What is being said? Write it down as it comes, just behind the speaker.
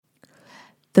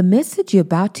The message you're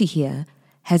about to hear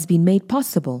has been made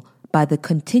possible by the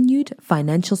continued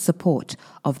financial support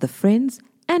of the friends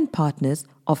and partners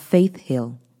of Faith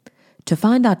Hill. To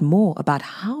find out more about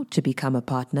how to become a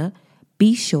partner,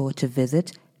 be sure to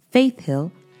visit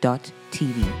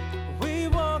faithhill.tv. We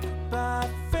walk by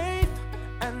faith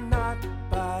and not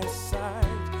by sight.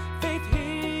 Faith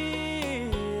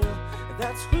Hill,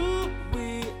 that's who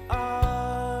we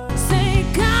are. Say,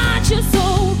 God, you're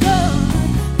so good.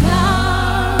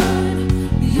 God,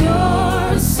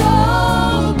 you're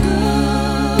so good.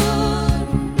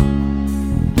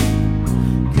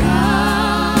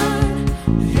 God,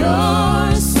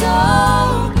 you're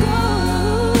so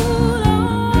good.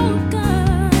 Oh,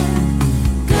 God.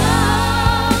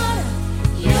 God,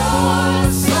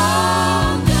 you're so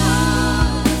good.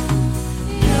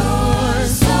 You're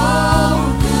so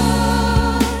good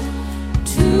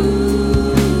to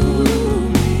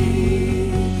me.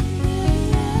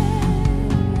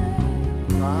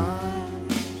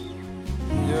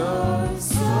 You're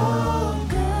So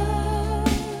good.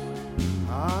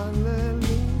 hallelujah.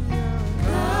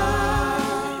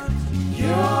 God,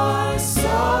 you're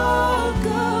so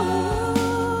good.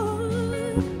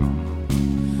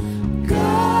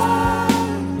 God,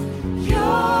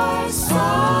 you're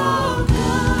so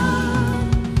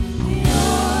good.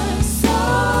 You're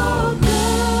so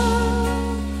good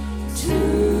to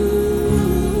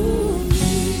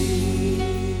me.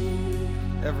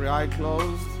 Every eye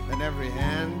closed and every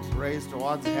hand raised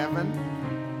towards heaven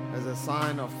as a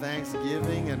sign of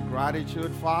thanksgiving and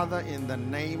gratitude. Father, in the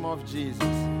name of Jesus,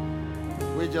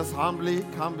 we just humbly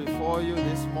come before you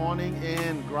this morning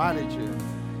in gratitude,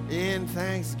 in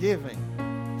thanksgiving.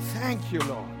 Thank you,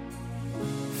 Lord.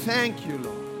 Thank you,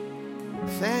 Lord.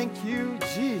 Thank you,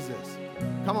 Jesus.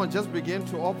 Come on, just begin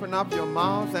to open up your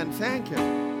mouth and thank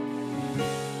Him.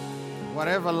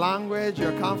 Whatever language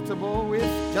you're comfortable with,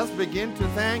 just begin to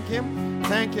thank Him.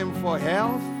 Thank Him for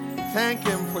health. Thank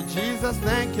Him for Jesus.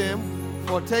 Thank Him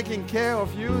for taking care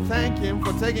of you. Thank Him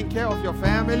for taking care of your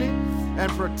family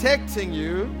and protecting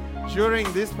you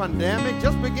during this pandemic.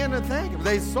 Just begin to thank Him.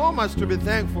 There's so much to be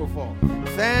thankful for.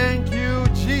 Thank you,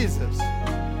 Jesus.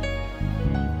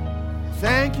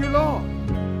 Thank you, Lord.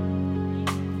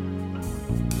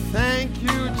 Thank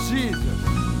you, Jesus.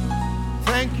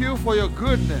 Thank you for your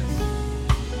goodness.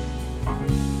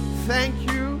 Thank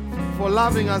you for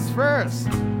loving us first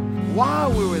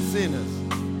while we were sinners.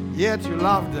 Yet you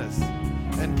loved us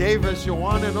and gave us your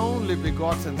one and only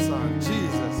begotten Son,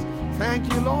 Jesus. Thank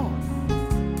you, Lord.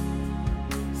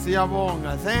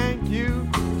 Siyabonga. Thank you,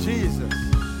 Jesus.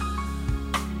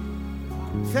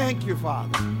 Thank you,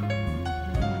 Father.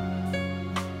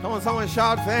 Come on, someone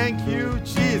shout, thank you,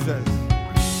 Jesus.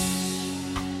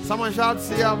 Someone shout,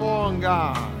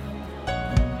 Siyabonga.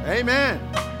 Amen.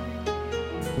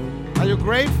 Are you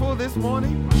grateful this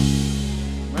morning?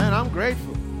 Man, I'm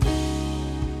grateful.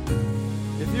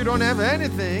 If you don't have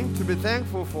anything to be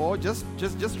thankful for, just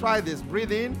try this.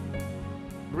 Breathe in,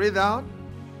 breathe out.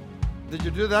 Did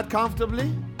you do that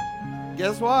comfortably?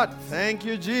 Guess what? Thank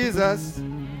you, Jesus.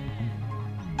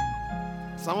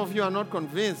 Some of you are not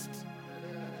convinced.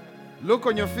 Look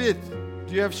on your feet.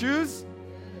 Do you have shoes?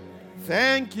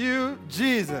 Thank you,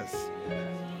 Jesus.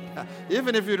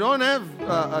 Even if you don't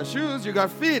have shoes, you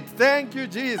got feet. Thank you,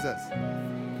 Jesus.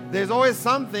 There's always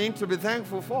something to be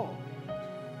thankful for.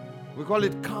 We call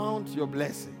it count your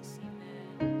blessings,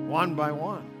 one by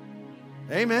one.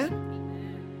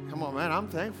 Amen? Come on, man. I'm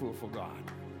thankful for God.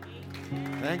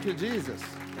 Thank you, Jesus.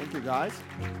 Thank you, guys.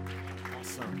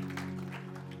 Awesome.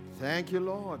 Thank you,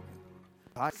 Lord.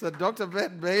 So Dr.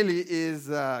 Beth Bailey is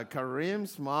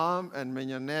Kareem's mom and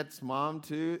Mignonette's mom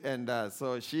too. And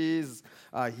so she's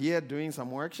here doing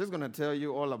some work. She's going to tell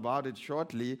you all about it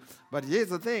shortly. But here's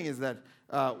the thing is that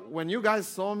when you guys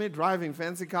saw me driving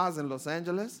fancy cars in Los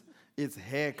Angeles, it's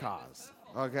her cars.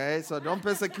 Okay? So don't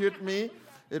persecute me.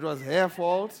 It was her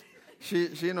fault.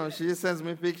 She sends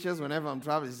me pictures whenever I'm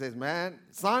traveling. She says, man,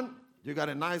 son, you got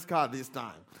a nice car this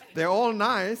time. They're all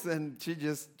nice. And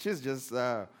she's just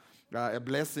a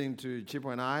blessing to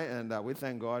Chipo and I, and we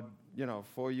thank God,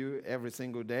 for you every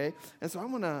single day. And so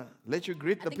I'm gonna let you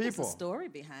greet the people. There's a story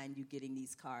behind you getting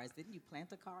these cars. Didn't you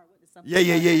plant a car? Yeah.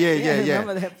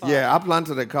 Remember that part. Yeah, I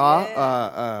planted a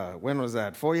car. When was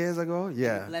that? 4 years ago?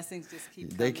 Yeah. The blessings just keep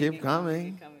coming. They keep and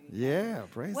coming. coming. Yeah,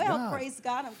 praise God. Well, praise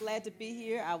God. I'm glad to be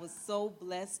here. I was so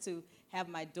blessed to have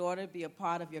my daughter be a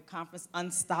part of your conference,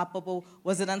 Unstoppable.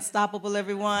 Was it Unstoppable,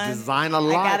 everyone? Design a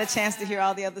Life. I got a chance to hear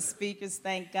all the other speakers,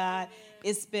 thank God.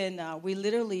 It's been, we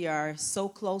literally are so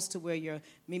close to where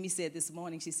Mimi said this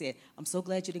morning, she said, I'm so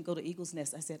glad you didn't go to Eagle's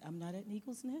Nest. I said, I'm not at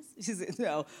Eagle's Nest? She said,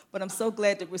 no, but I'm so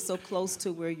glad that we're so close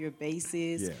to where your base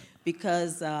is. Yeah.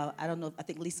 Because, I don't know, I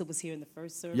think Lisa was here in the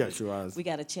first service. Yeah, she was. We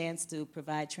got a chance to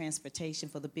provide transportation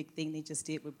for the big thing they just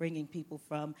did. We're bringing people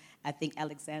from, I think,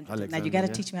 Alexandria. Now, you got to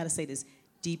teach me how to say this.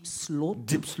 Deep Sloot.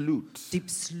 Deep Sloot. Deep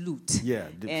Sloot. Yeah,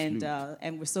 Deep Sloot.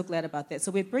 And we're so glad about that.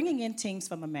 So we're bringing in teams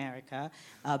from America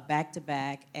back to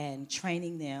back and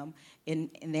training them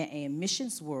in the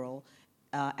missions world.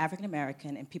 African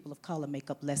American and people of color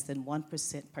make up less than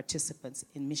 1% participants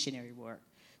in missionary work.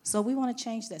 So we want to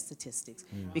change that statistics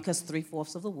because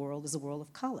 3/4 of the world is a world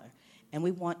of color. And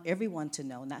we want everyone to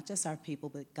know, not just our people,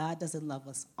 but God doesn't love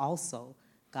us also.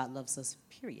 God loves us,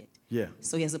 period. Yeah.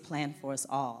 So he has a plan for us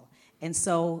all. And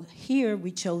so here we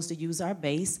chose to use our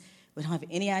base. We don't have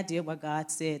any idea what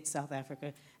God said, South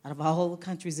Africa, out of all the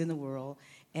countries in the world.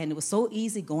 And it was so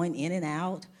easy going in and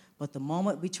out. But the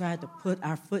moment we tried to put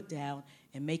our foot down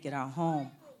and make it our home,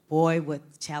 boy, what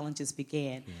challenges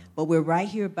began. Yeah. But we're right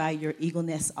here by your Eagle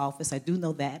Nest office. I do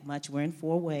know that much. We're in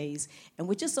 4 ways. And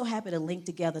we're just so happy to link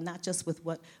together, not just with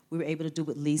what we were able to do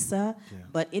with Lisa,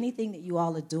 but anything that you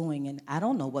all are doing. And I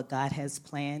don't know what God has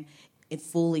planned it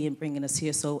fully in bringing us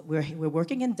here. So we're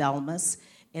working in Dalmas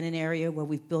in an area where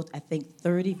we've built, I think,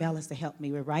 30, Val has to help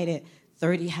me, we're right at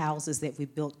 30 houses that we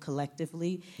built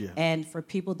collectively, and for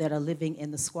people that are living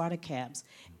in the squatter camps.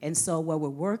 And so where we're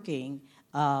working,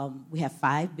 we have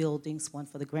 5 buildings, one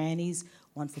for the grannies,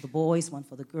 one for the boys, one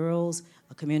for the girls,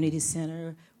 a community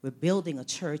center. We're building a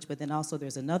church, but then also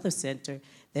there's another center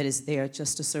that is there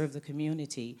just to serve the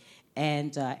community.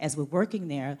 And as we're working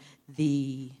there,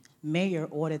 the mayor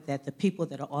ordered that the people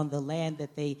that are on the land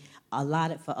that they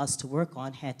allotted for us to work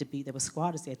on had to be, there were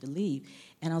squatters, they had to leave.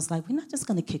 And I was like, we're not just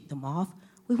going to kick them off.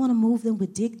 We want to move them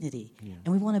with dignity.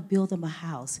 And we want to build them a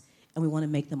house. And we want to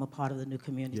make them a part of the new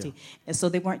community. And so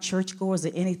they weren't churchgoers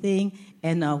or anything.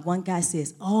 And one guy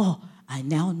says, oh, I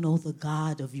now know the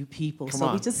God of you people.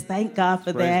 We just thank God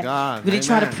for that. God. We didn't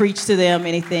try to preach to them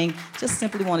anything. Just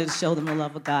simply wanted to show them the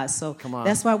love of God. So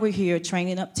that's why we're here,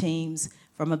 training up teams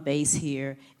from a base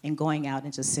here and going out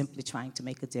and just simply trying to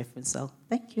make a difference. So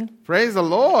thank you. Praise the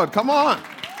Lord. Come on.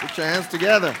 Put your hands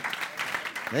together.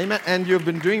 Amen. And you've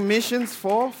been doing missions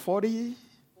for 40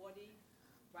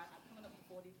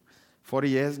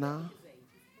 years now?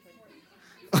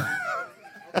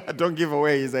 Don't give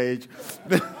away his age.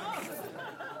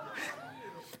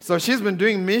 So she's been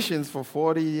doing missions for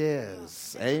 40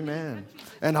 years. Amen.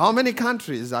 And how many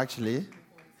countries, actually?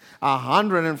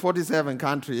 147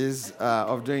 countries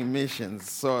of doing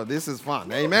missions. So this is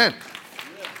fun. Amen.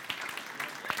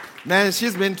 Man,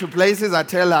 she's been to places, I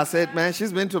tell her, I said, man,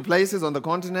 she's been to places on the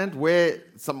continent where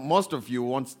most of you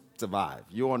won't survive.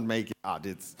 You won't make it out.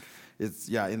 It's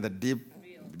in the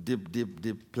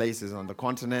deep places on the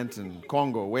continent in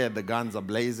Congo where the guns are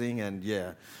blazing, and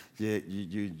you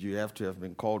have to have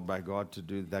been called by God to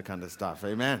do that kind of stuff.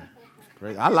 Amen.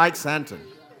 I like Santon.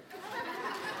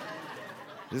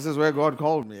 This is where God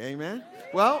called me. Amen.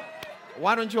 Well,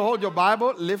 why don't you hold your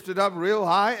Bible, lift it up real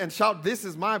high, and shout, "This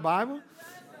is my Bible.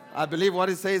 I believe what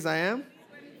it says I am.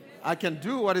 I can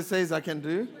do what it says I can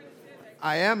do.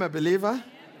 I am a believer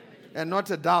and not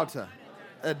a doubter.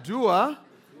 A doer,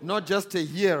 not just a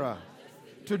hearer.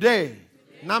 Today,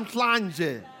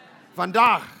 namhlanje,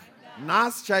 vandag,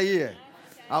 nas chair.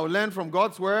 I will learn from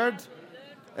God's word,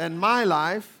 and my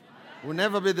life will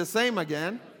never be the same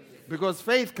again, because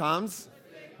faith comes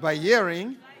by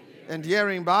hearing, and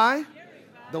hearing by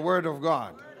the word of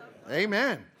God."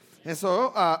 Amen. And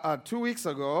so 3 weeks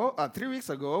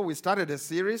ago, we started a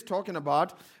series talking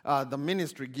about the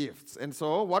ministry gifts. And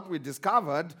so what we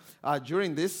discovered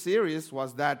during this series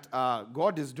was that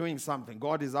God is doing something.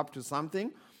 God is up to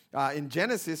something. In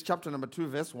Genesis chapter number 2,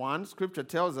 verse 1, Scripture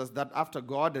tells us that after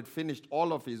God had finished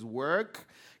all of his work,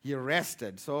 he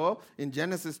rested. So in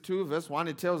Genesis 2, verse 1,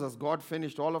 it tells us God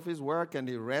finished all of his work and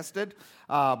he rested.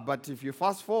 But if you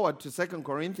fast forward to 2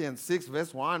 Corinthians 6,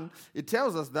 verse 1, it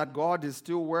tells us that God is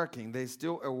still working. There's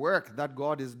still a work that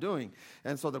God is doing.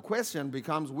 And so the question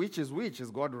becomes, which is which? Is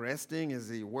God resting? Is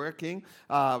he working?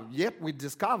 Yet we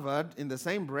discovered in the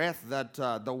same breath that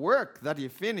the work that he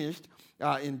finished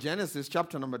in Genesis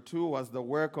chapter number 2 was the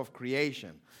work of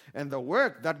creation. And the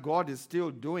work that God is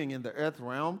still doing in the earth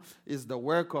realm is the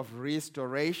work of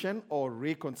restoration or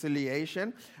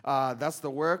reconciliation. That's the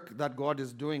work that God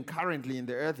is doing currently in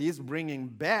the earth. He's bringing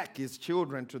back his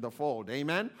children to the fold.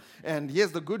 Amen? And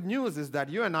here's the good news is that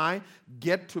you and I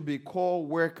get to be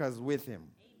co-workers with him.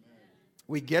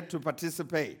 We get to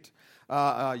participate.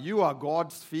 You are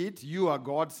God's feet. You are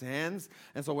God's hands.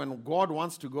 And so when God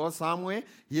wants to go somewhere,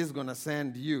 He's going to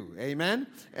send you. Amen?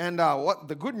 And what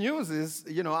the good news is,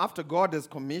 after God has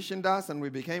commissioned us and we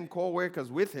became co-workers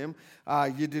with Him,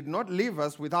 He did not leave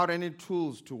us without any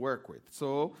tools to work with.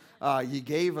 So He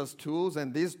gave us tools,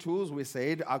 and these tools, we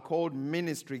said, are called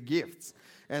ministry gifts.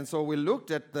 And so we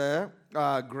looked at the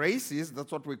graces,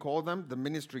 that's what we call them, the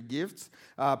ministry gifts,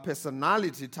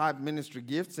 personality type ministry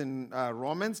gifts in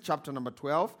Romans chapter number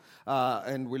 12.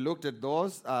 And we looked at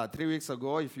those 3 weeks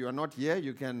ago. If you are not here,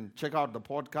 you can check out the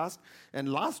podcast.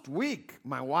 And last week,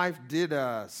 my wife did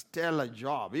a stellar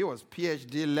job. It was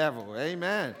PhD level.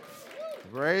 Amen.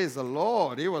 Praise the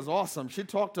Lord. It was awesome. She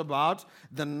talked about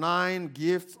the 9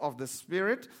 gifts of the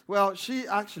Spirit. Well, she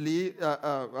actually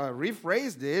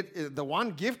rephrased it. The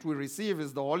one gift we receive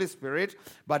is the Holy Spirit,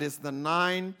 but it's the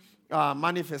 9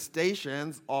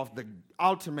 manifestations of the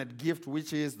ultimate gift,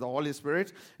 which is the Holy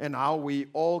Spirit, and how we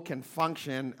all can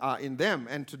function in them.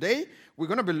 And today, we're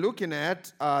going to be looking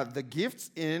at the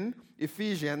gifts in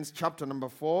Ephesians chapter number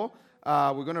 4.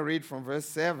 We're going to read from verse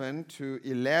 7 to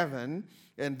 11.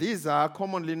 And these are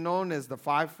commonly known as the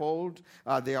fivefold.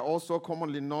 They are also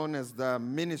commonly known as the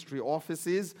ministry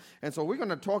offices. And so we're going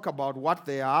to talk about what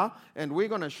they are, and we're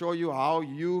going to show you how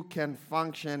you can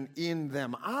function in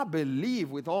them. I believe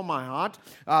with all my heart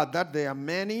that there are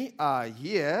many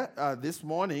here this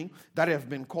morning that have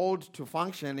been called to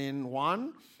function in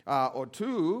one or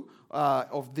two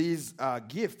of these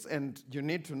gifts, and you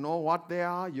need to know what they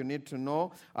are. You need to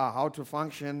know how to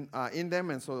function in them,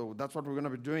 and so that's what we're going to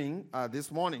be doing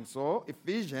this morning. So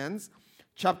Ephesians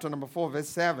chapter number 4, verse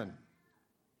 7.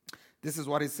 This is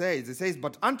what it says. It says,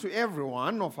 "But unto every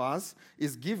one of us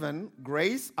is given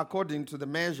grace according to the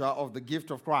measure of the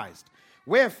gift of Christ.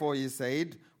 Wherefore he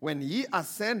said, when He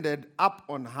ascended up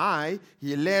on high,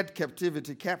 He led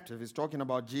captivity captive." He's talking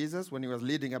about Jesus when He was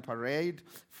leading a parade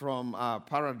from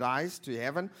paradise to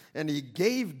heaven. "And He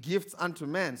gave gifts unto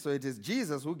men." So it is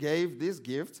Jesus who gave these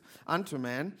gifts unto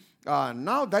men.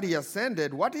 "Now that He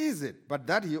ascended, what is it? But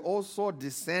that He also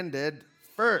descended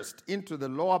first into the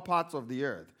lower parts of the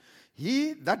earth.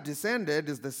 He that descended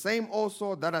is the same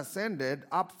also that ascended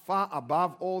up far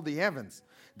above all the heavens,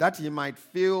 that He might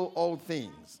fill all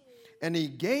things. And He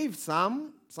gave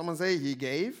some," someone say He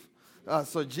gave.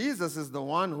 So Jesus is the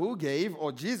one who gave,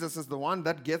 or Jesus is the one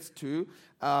that gets to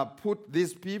put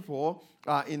these people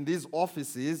in these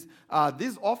offices.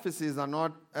 These offices are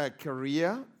not a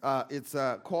career. It's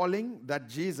a calling that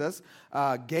Jesus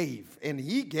gave. And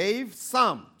He gave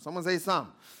some. Someone say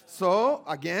some. So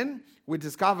again, we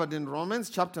discovered in Romans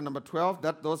chapter number 12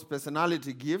 that those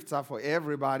personality gifts are for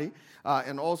everybody,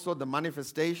 and also the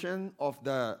manifestation of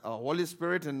the Holy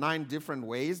Spirit in 9 different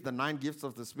ways, the 9 gifts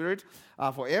of the Spirit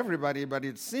are for everybody. But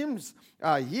it seems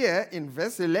here in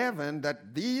verse 11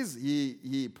 that these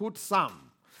he put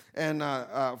some, and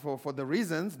for the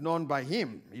reasons known by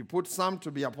Him. He put some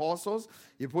to be apostles,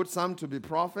 He put some to be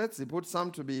prophets, He put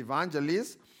some to be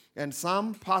evangelists, and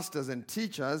some pastors and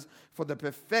teachers for the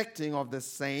perfecting of the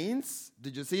saints.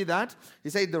 Did you see that? He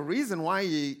said the reason why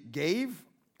He gave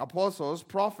apostles,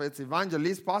 prophets,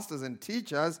 evangelists, pastors, and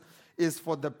teachers is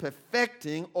for the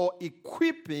perfecting or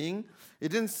equipping.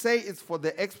 It didn't say it's for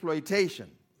the exploitation.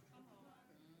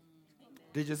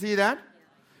 Did you see that?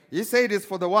 He said it's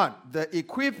for the what? The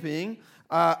equipping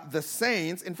the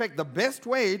saints. In fact, the best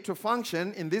way to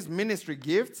function in these ministry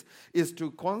gifts is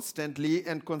to constantly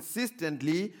and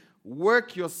consistently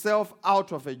work yourself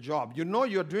out of a job. You know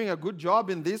you're doing a good job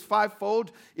in this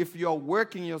fivefold if you're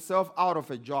working yourself out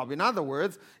of a job. In other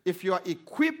words, if you're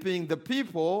equipping the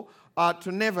people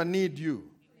to never need you.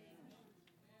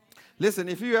 Listen,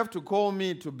 if you have to call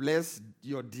me to bless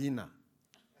your dinner,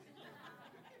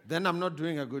 then I'm not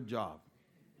doing a good job.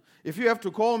 If you have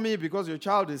to call me because your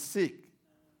child is sick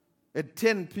at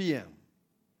 10 p.m.,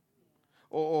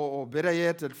 or better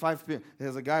yet, at 5 p.m.,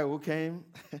 there's a guy who came.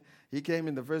 He came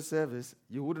in the first service.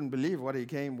 You wouldn't believe what he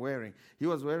came wearing. He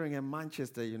was wearing a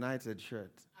Manchester United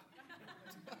shirt.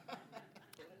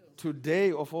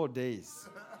 Today of all days.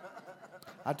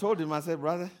 I told him, I said,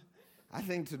 brother, I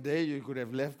think today you could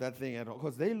have left that thing at home.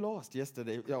 Because they lost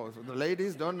yesterday. The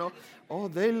ladies don't know. Oh,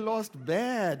 they lost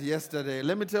bad yesterday.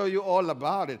 Let me tell you all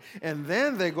about it. And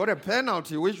then they got a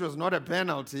penalty, which was not a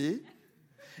penalty.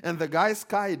 And the guy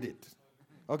skied it.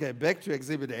 Okay, back to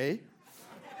Exhibit A.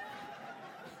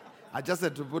 I just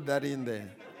had to put that in there.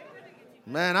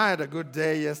 Man, I had a good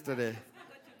day yesterday.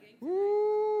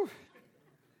 Woo.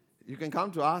 You can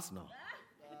come to us now.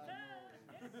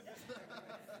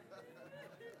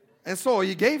 And so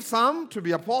he gave some to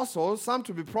be apostles, some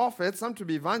to be prophets, some to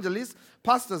be evangelists,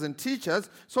 pastors, and teachers,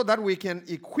 so that we can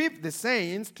equip the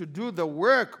saints to do the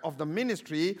work of the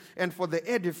ministry and for the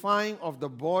edifying of the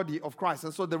body of Christ.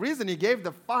 And so the reason he gave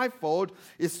the fivefold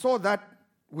is so that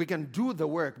we can do the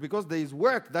work, because there is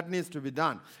work that needs to be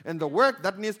done. And the work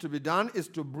that needs to be done is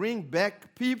to bring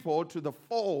back people to the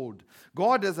fold.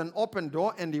 God has an open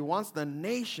door, and he wants the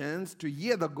nations to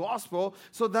hear the gospel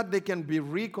so that they can be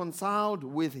reconciled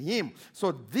with him.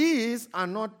 So these are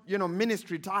not,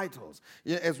 ministry titles.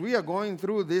 As we are going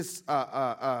through this,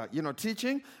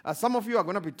 teaching, some of you are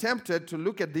going to be tempted to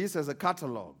look at this as a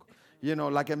catalog,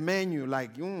 like a menu,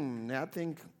 like, I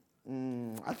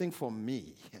think for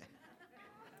me.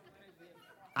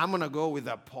 I'm going to go with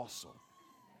apostle.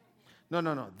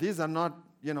 No. These are not,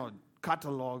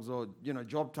 catalogs or,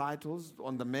 job titles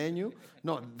on the menu.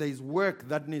 No, there's work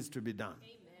that needs to be done.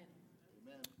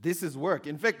 Amen. This is work.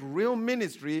 In fact, real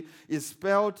ministry is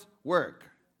spelled work.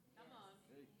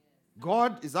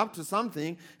 God is up to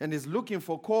something and is looking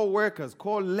for co-workers,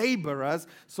 co-laborers,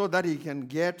 so that he can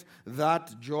get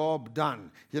that job done.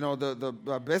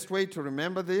 The best way to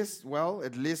remember this, well,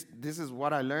 at least this is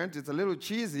what I learned. It's a little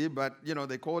cheesy, but,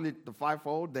 they call it the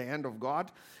fivefold, the hand of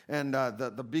God. And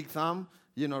the big thumb,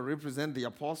 represent the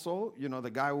apostle, the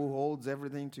guy who holds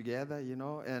everything together,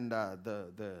 and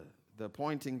the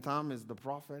pointing thumb is the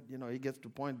prophet. He gets to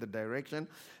point the direction.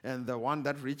 And the one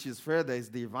that reaches further is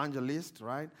the evangelist,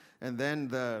 right? And then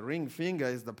the ring finger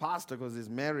is the pastor, because he's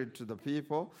married to the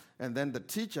people. And then the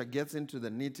teacher gets into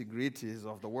the nitty-gritties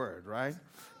of the word, right?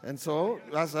 And so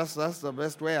that's the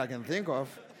best way I can think of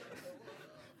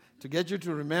to get you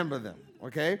to remember them,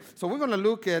 okay? So we're going to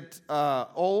look at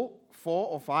all 4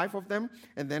 or 5 of them,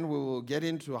 and then we will get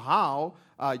into how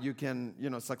you can,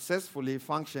 successfully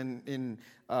function in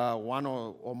one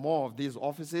or more of these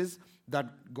offices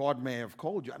that God may have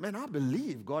called you. I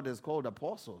believe God has called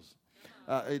apostles.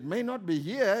 It may not be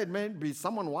here. It may be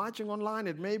someone watching online.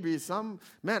 It may be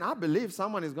I believe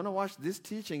someone is going to watch this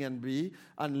teaching and be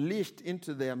unleashed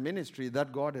into their ministry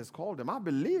that God has called them. I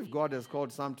believe God has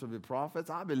called some to be prophets.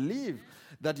 I believe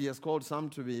that he has called some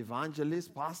to be evangelists,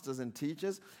 pastors, and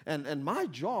teachers. And my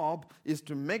job is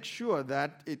to make sure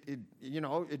that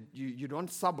you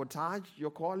don't sabotage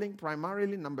your calling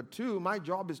primarily. Number 2, my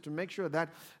job is to make sure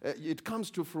that it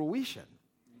comes to fruition.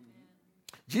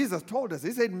 Jesus told us,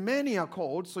 he said, many are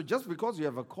called, so just because you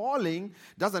have a calling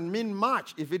doesn't mean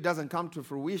much if it doesn't come to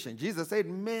fruition. Jesus said,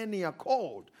 many are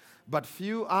called, but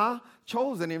few are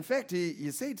chosen. In fact,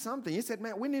 he said something. He said,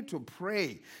 we need to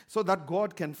pray so that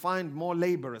God can find more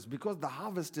laborers, because the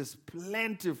harvest is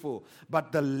plentiful,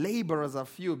 but the laborers are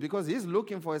few, because he's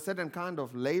looking for a certain kind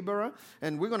of laborer,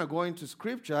 and we're going to go into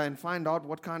scripture and find out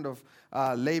what kind of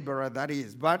laborer that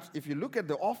is. But if you look at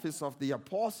the office of the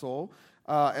apostle,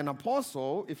 an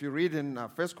apostle, if you read in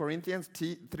 1 Corinthians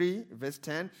 3, verse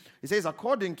 10, he says,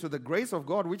 according to the grace of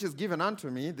God which is given unto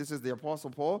me, this is the apostle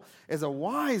Paul, as a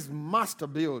wise master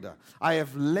builder, I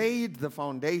have laid the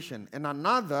foundation, and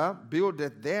another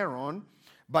buildeth thereon,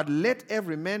 but let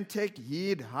every man take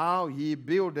heed how he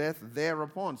buildeth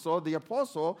thereupon. So the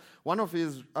apostle, one of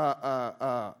his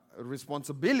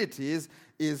responsibilities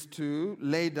is to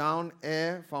lay down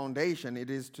a foundation. It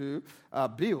is to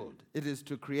build. It is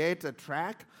to create a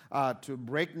track, to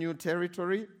break new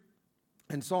territory,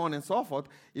 and so on and so forth.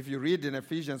 If you read in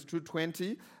Ephesians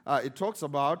 2:20, it talks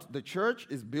about the church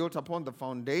is built upon the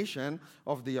foundation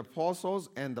of the apostles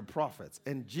and the prophets.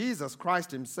 And Jesus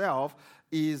Christ himself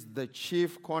is the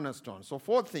chief cornerstone. So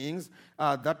 4 things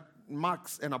that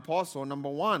marks an apostle. Number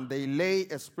 1, they lay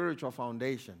a spiritual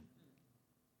foundation.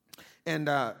 And,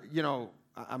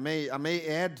 I may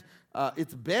add,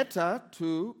 it's better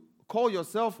to call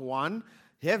yourself one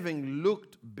having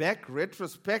looked back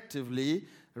retrospectively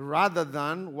rather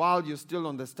than while you're still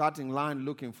on the starting line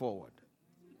looking forward.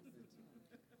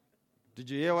 Did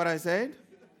you hear what I said?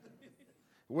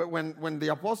 When the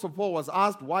Apostle Paul was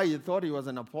asked why he thought he was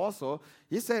an apostle,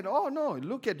 he said, oh no,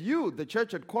 look at you, the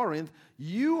church at Corinth.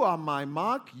 You are my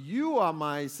mark. You are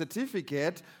my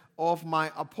certificate of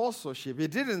my apostleship. He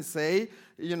didn't say,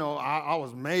 I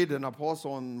was made an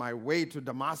apostle on my way to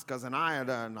Damascus and I had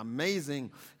an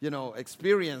amazing,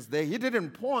 experience there. He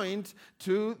didn't point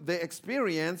to the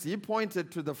experience. He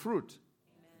pointed to the fruit.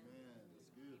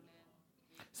 Amen.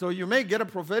 So you may get a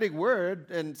prophetic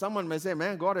word and someone may say,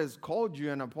 man, God has called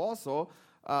you an apostle.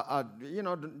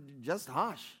 Just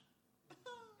hush.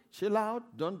 Chill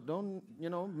out. Don't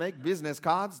make business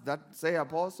cards that say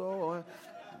apostle or...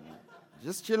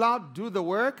 Just chill out, do the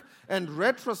work, and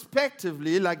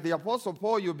retrospectively, like the Apostle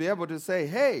Paul, you'll be able to say,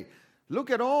 hey, Look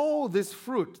at all this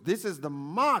fruit. This is the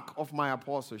mark of my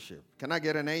apostleship. Can I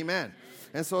get an amen?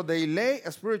 And so they lay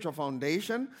a spiritual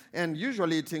foundation, and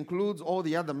usually it includes all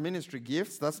the other ministry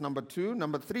gifts. That's number 2.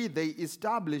 Number 3, they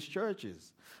establish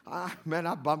churches. Man,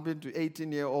 I bump into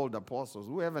 18-year-old apostles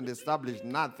who haven't established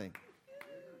nothing.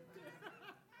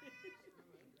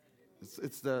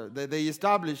 They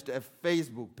established a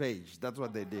Facebook page. That's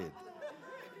what they did.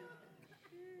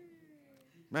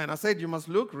 Man, I said you must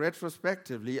look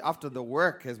retrospectively after the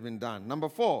work has been done. Number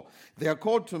 4, they are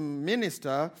called to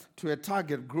minister to a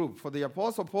target group. For the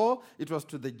Apostle Paul, it was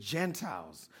to the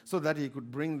Gentiles so that he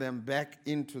could bring them back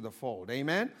into the fold.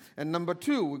 Amen? And number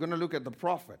 2, we're going to look at the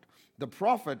prophet. The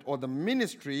prophet, or the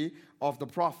ministry of the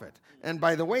prophet. And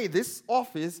by the way, this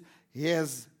office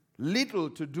has little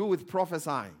to do with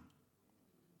prophesying.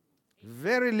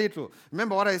 Very little.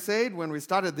 Remember what I said when we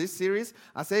started this series?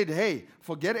 I said, hey,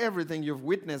 forget everything you've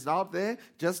witnessed out there.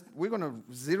 We're going to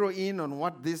zero in on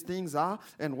what these things are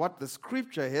and what the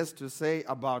scripture has to say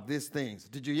about these things.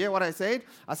 Did you hear what I said?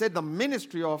 I said the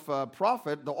ministry of a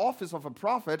prophet, the office of a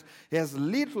prophet, has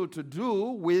little to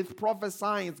do with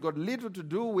prophesying. It's got little to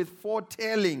do with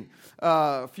foretelling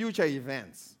future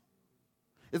events.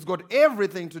 It's got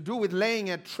everything to do with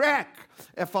laying a track,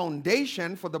 a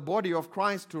foundation for the body of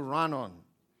Christ to run on.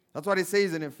 That's what it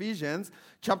says in Ephesians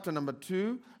chapter number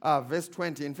 2, verse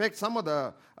 20. In fact, some of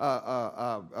the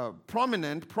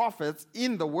prominent prophets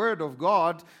in the Word of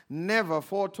God never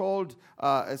foretold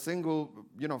a single,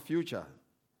 future.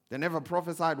 They never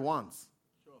prophesied once.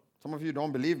 Sure. Some of you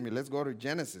don't believe me. Let's go to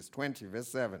Genesis 20, verse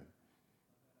 7.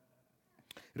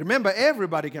 Remember,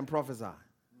 everybody can prophesy.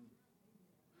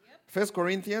 1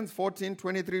 Corinthians 14,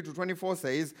 23 to 24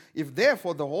 says, if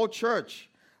therefore the whole church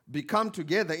be come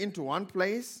together into one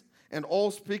place, and all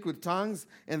speak with tongues,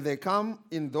 and they come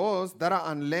in those that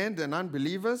are unlearned and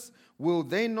unbelievers, will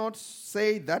they not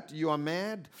say that you are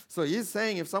mad? So he's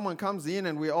saying if someone comes in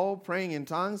and we're all praying in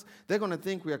tongues, they're going to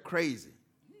think we are crazy.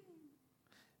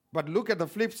 But look at the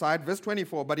flip side, verse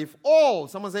 24. But if all,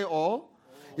 someone say all.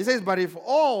 He says, but if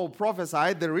all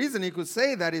prophesy, the reason he could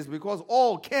say that is because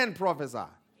all can prophesy.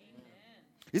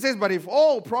 He says, but if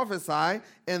all prophesy,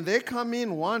 and there come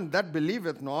in one that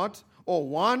believeth not, or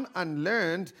one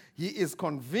unlearned, he is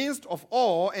convinced of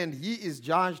all, and he is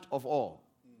judged of all.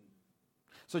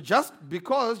 So just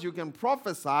because you can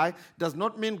prophesy does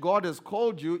not mean God has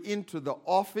called you into the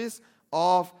office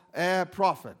of a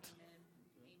prophet.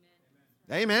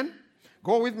 Amen. Amen.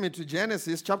 Go with me to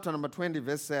Genesis chapter number 20,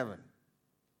 verse 7.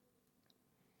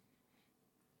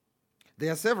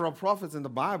 There are several prophets in the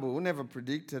Bible who never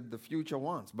predicted the future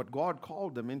once, but God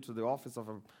called them into the office of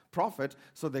a prophet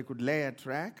so they could lay a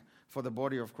track for the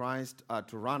body of Christ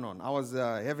to run on. I was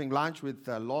having lunch with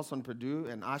Lawson Perdue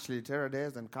and Ashley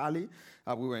Terades and Carly.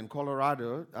 We were in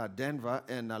Colorado, Denver,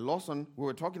 and Lawson, we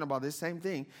were talking about this same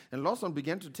thing, and Lawson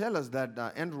began to tell us that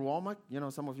Andrew Womack,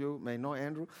 some of you may know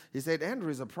Andrew, he said Andrew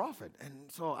is a prophet. And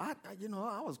so I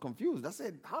was confused. I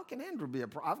said, how can Andrew be a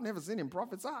prophet? I've never seen him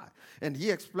prophesy. And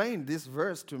he explained this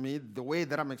verse to me the way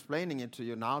that I'm explaining it to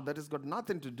you now, that it's got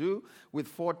nothing to do with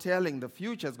foretelling the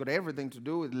future. It's got everything to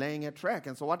do with laying a track.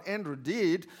 And so what Andrew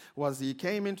did was he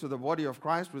came into the body of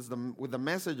Christ with the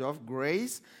message of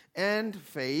grace and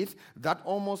faith that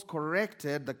almost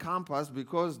corrected the compass,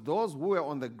 because those who were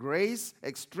on the grace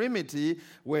extremity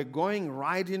were going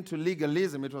right into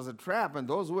legalism. It was a trap. And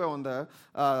those who were on the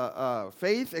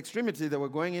faith extremity, they were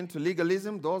going into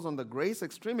legalism. Those on the grace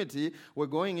extremity were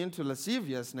going into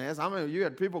lasciviousness. How many of you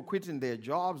had people quitting their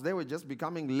jobs? They were just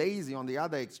becoming lazy on the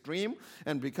other extreme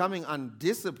and becoming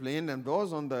undisciplined. And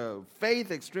those on the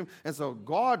faith extreme. And so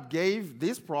God gave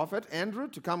this prophet, Andrew,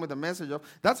 to come with a message of,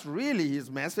 that's really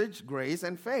his message, grace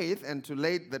and faith, and to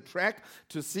lay the track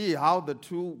to see how the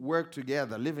two work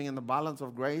together, living in the balance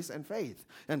of grace and faith.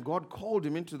 And God called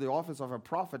him into the office of a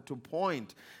prophet to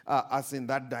point us in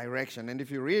that direction. And if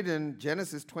you read in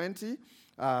Genesis 20,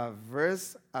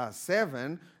 verse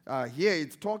 7, here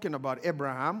it's talking about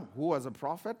Abraham, who was a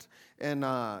prophet. And,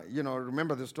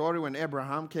 remember the story when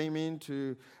Abraham came in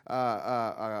to,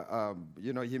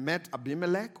 he met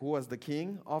Abimelech, who was the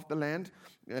king of the land.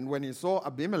 And when he saw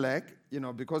Abimelech,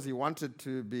 because he wanted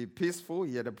to be peaceful,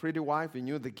 he had a pretty wife, he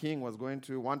knew the king was going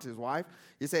to want his wife.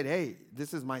 He said, hey,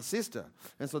 this is my sister.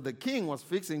 And so the king was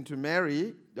fixing to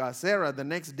marry Sarah the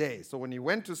next day. So when he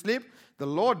went to sleep, the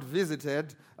Lord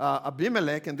visited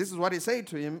Abimelech, and this is what he said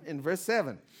to him in verse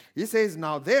 7. He says,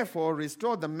 now therefore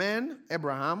restore the man,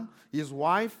 Abraham, his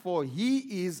wife, for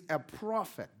he is a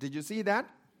prophet. Did you see that?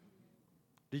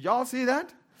 Did y'all see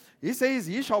that? He says,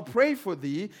 he shall pray for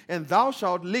thee, and thou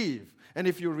shalt live. And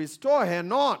if you restore her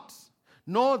not,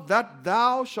 know that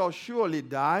thou shalt surely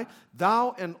die,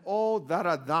 thou and all that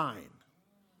are thine.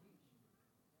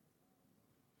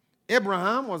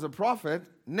 Abraham was a prophet,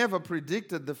 never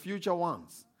predicted the future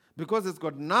once, because it's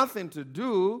got nothing to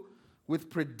do with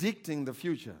predicting the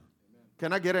future.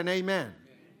 Can I get an amen?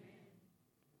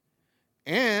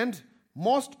 And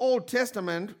most Old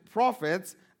Testament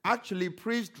prophets actually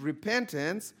preached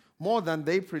repentance more than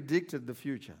they predicted the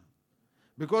future.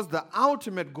 Because the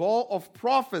ultimate goal of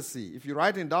prophecy, if you're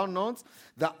writing down notes,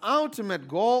 the ultimate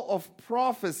goal of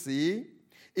prophecy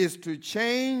is to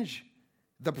change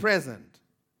the present.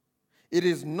 It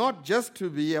is not just to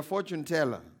be a fortune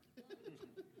teller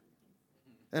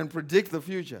and predict the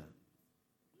future.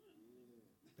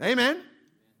 Amen?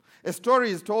 A story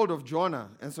is told of Jonah.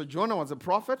 And so Jonah was a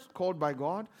prophet called by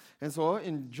God. And so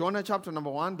in Jonah chapter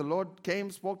number 1, the Lord came,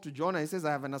 spoke to Jonah. He says,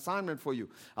 I have an assignment for you.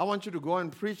 I want you to go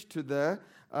and preach to the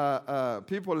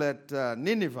people at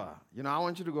Nineveh. I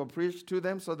want you to go preach to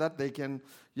them so that they can,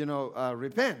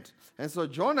 repent. And so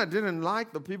Jonah didn't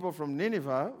like the people from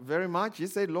Nineveh very much. He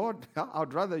said, Lord,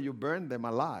 I'd rather you burn them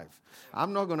alive.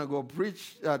 I'm not going to go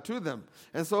preach to them.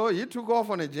 And so he took off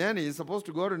on a journey. He's supposed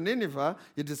to go to Nineveh.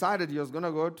 He decided he was going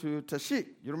to go to Tashik.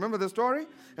 You remember the story?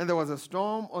 And there was a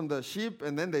storm on the ship,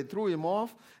 and then they threw him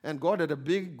off, and God had a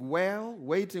big whale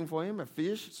waiting for him. A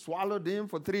fish swallowed him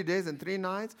for 3 days and 3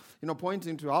 nights,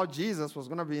 pointing to how Jesus was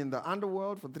going to be in the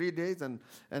underworld for 3 days and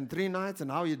 3 nights,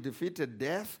 and how he defeated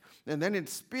death. And then it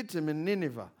spit him in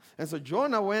Nineveh. And so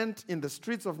Jonah went in the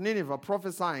streets of Nineveh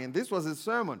prophesying, and this was his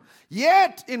sermon.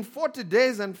 Yet in 40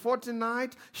 days and 40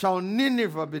 nights shall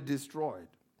Nineveh be destroyed.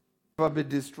 Be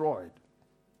destroyed.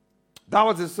 That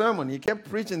was his sermon. He kept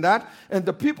preaching that, and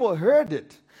the people heard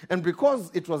it. And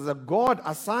because it was a God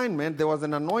assignment, there was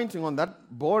an anointing on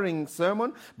that boring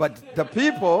sermon, but the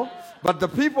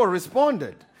people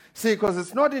responded. See, because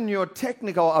it's not in your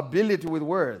technical ability with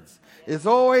words. It's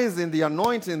always in the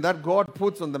anointing that God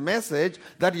puts on the message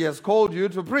that he has called you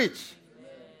to preach.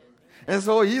 And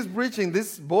so he's preaching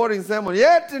this boring sermon.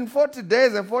 Yet in 40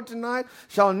 days and 40 nights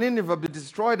shall Nineveh be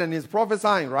destroyed, and he's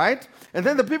prophesying, right? And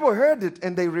then the people heard it,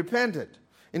 and they repented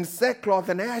in sackcloth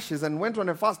and ashes and went on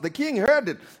a fast. The king heard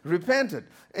it, repented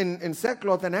in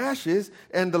sackcloth and ashes,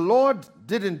 and the Lord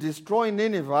didn't destroy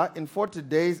Nineveh in 40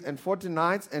 days and 40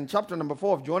 nights. And chapter number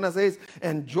 4 of Jonah says,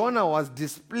 and Jonah was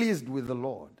displeased with the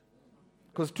Lord.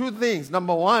 Because 2 things.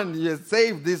 Number 1, he has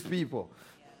saved these people.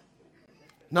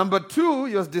 Number 2,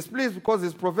 he was displeased because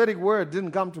his prophetic word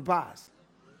didn't come to pass.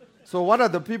 So what are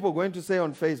the people going to say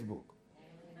on Facebook?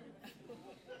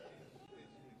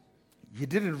 He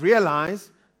didn't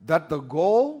realize that the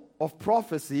goal of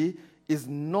prophecy is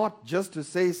not just to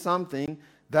say something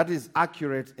that is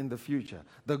accurate in the future.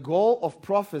 The goal of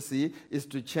prophecy is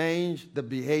to change the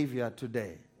behavior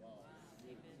today.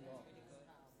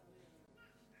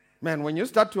 Man, when you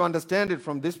start to understand it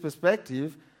from this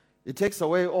perspective, it takes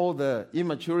away all the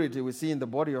immaturity we see in the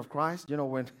body of Christ.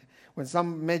 When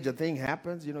some major thing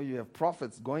happens, you have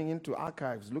prophets going into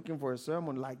archives looking for a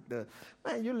sermon like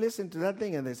you listen to that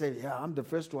thing and they say, yeah, I'm the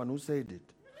first one who said it.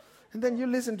 And then you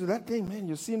listen to that thing, man,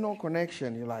 you see no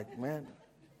connection. You're like, man,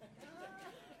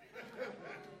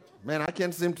 I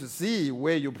can't seem to see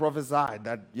where you prophesied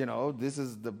that,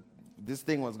 this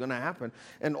thing was going to happen.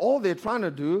 And all they're trying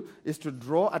to do is to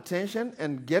draw attention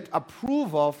and get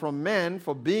approval from men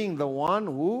for being the one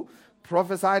who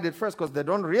prophesied it first, because they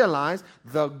don't realize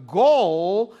the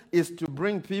goal is to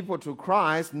bring people to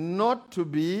Christ, not to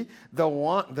be the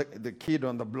one, the kid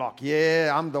on the block.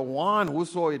 Yeah, I'm the one who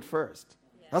saw it first.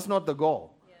 Yeah. That's not the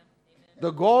goal. Yeah.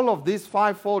 The goal of these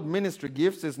 5-fold ministry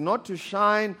gifts is not to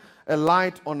shine a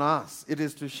light on us. It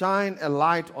is to shine a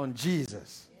light on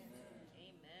Jesus.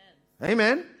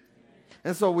 Amen.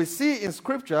 And so we see in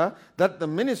Scripture that the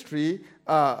ministry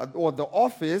or the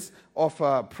office of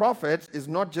a prophet is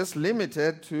not just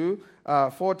limited to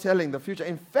foretelling the future.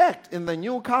 In fact, in the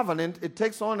New Covenant, it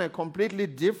takes on a completely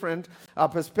different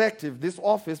perspective, this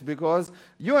office, because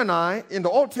you and I, in the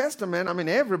Old Testament,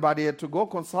 everybody had to go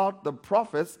consult the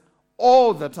prophets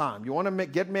all the time. You want to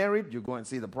get married, you go and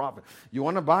see the prophet. You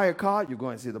want to buy a car, you go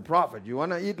and see the prophet. You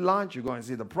want to eat lunch, you go and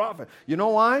see the prophet. You know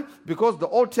why? Because the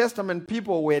Old Testament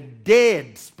people were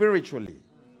dead spiritually.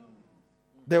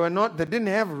 They didn't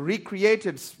have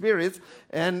recreated spirits,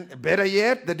 and better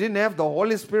yet, they didn't have the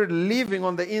Holy Spirit living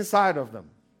on the inside of them.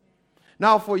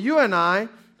 Now, for you and I,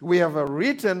 we have a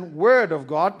written word of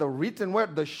God, the written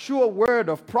word, the sure word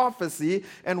of prophecy,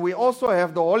 and we also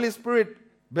have the Holy Spirit,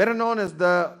 better known as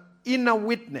the inner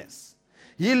witness.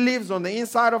 He lives on the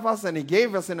inside of us, and he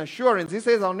gave us an assurance. He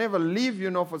says, I'll never leave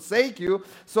you nor forsake you.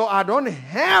 So I don't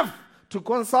have to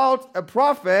consult a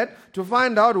prophet to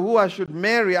find out who I should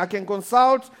marry. I can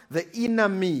consult the inner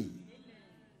me.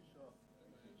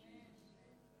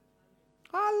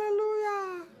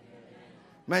 Hallelujah.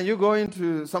 Man, you go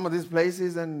into some of these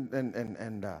places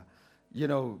and you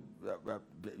know,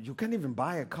 you can't even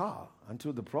buy a car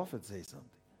until the prophet says something.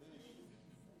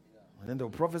 And then they'll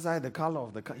prophesy the color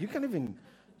of the car. You can't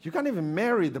even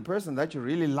marry the person that you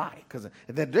really like. Because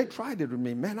they tried it with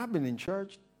me. Man, I've been in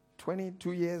church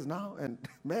 22 years now. And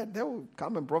man, they will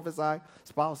come and prophesy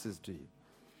spouses to you.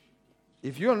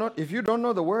 If you don't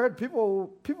know the word,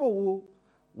 people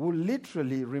will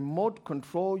literally remote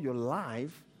control your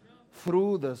life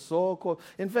through the so-called.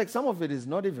 In fact, some of it is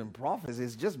not even prophecy.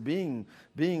 It's just being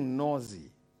nosy.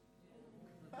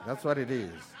 That's what it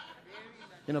is.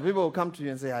 You know, people will come to you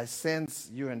and say, I sense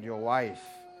you and your wife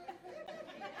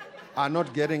are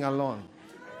not getting along.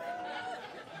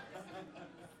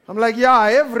 I'm like, yeah,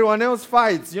 everyone else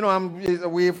fights. You know,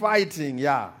 we're fighting.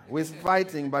 Yeah, we're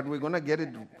fighting, but we're going to get it.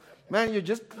 Man, you're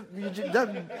just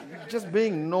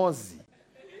being nosy.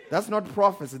 That's not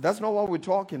prophecy. That's not what we're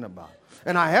talking about.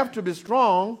 And I have to be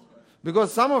strong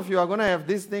because some of you are going to have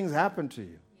these things happen to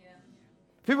you. Yeah.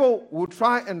 People will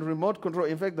try and remote control.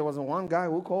 In fact, there was one guy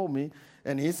who called me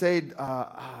and he said,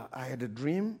 I had a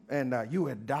dream and you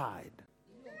had died.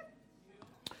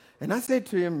 And I said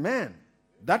to him, man,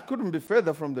 that couldn't be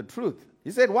further from the truth. He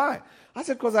said, why? I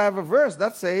said, because I have a verse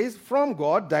that says, from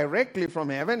God, directly from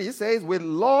heaven, he says, with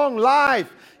long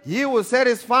life, he will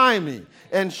satisfy me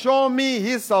and show me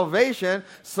his salvation.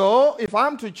 So if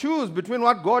I'm to choose between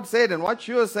what God said and what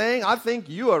you're saying, I think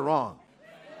you are wrong.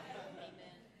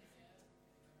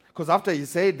 Because after he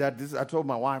said that, I told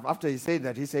my wife, after he said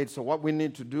that, he said, so what we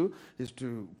need to do is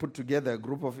to put together a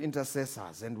group of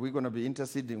intercessors, and we're going to be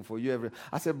interceding for you.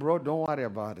 I said, bro, don't worry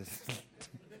about it.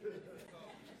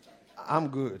 I'm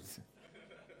good.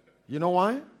 You know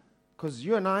why? Because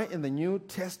you and I in the New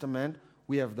Testament,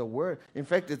 we have the word. In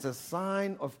fact, it's a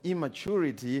sign of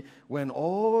immaturity when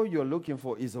all you're looking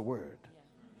for is a word.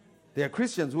 There are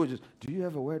Christians who are just, do you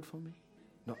have a word for me?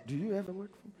 No, do you have a word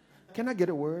for me? Can I get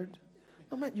a word?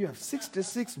 No, man, you have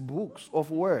 66 books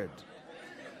of word.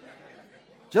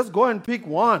 Just go and pick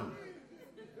one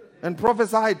and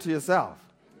prophesy to yourself.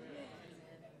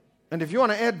 And if you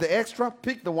want to add the extra,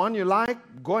 pick the one you like,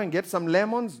 go and get some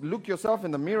lemons, look yourself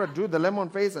in the mirror, do the lemon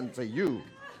face and say, you.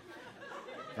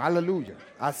 Hallelujah.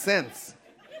 I sense.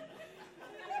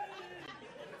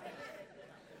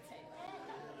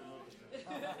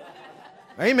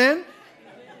 Amen.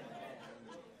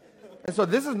 And so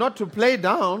this is not to play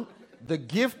down the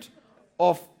gift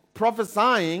of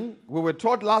prophesying. We were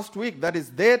taught last week that is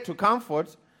there to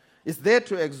comfort, it's there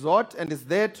to exhort, and it's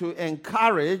there to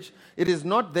encourage. It is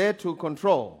not there to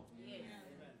control.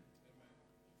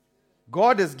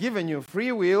 God has given you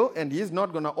free will, and he's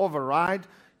not going to override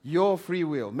your free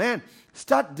will. Man,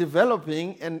 start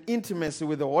developing an intimacy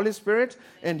with the Holy Spirit,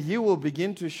 and he will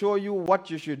begin to show you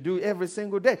what you should do every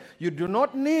single day. You do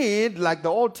not need, like the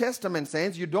Old Testament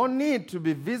saints, you don't need to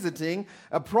be visiting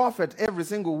a prophet every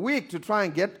single week to try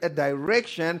and get a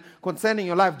direction concerning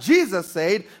your life. Jesus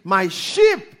said, my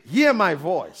sheep hear my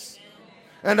voice,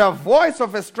 and a voice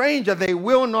of a stranger they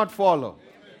will not follow.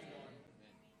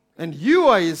 And you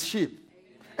are his sheep,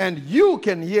 and you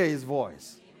can hear his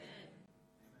voice.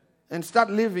 And start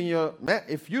living your... Man,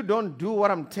 if you don't do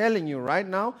what I'm telling you right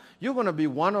now, you're going to be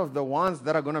one of the ones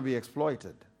that are going to be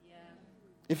exploited. Yeah.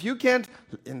 If you can't,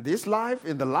 in this life,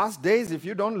 in the last days, if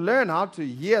you don't learn how to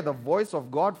hear the voice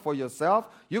of God for yourself,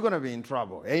 you're going to be in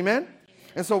trouble. Amen?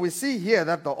 And so we see here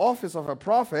that the office of a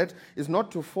prophet is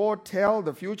not to foretell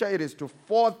the future, it is to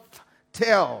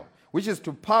foretell, which is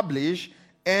to publish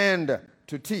and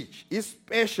to teach,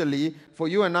 especially for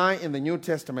you and I in the New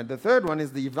Testament. The third one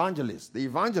is the evangelist. The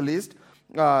evangelist,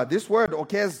 this word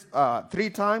occurs 3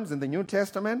 times in the New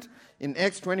Testament. In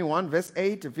Acts 21, verse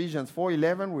 8, Ephesians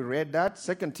 4:11, we read that.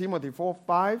 2 Timothy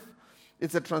 4:5.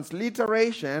 It's a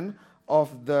transliteration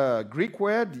of the Greek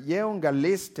word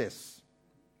euangelistes.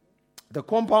 The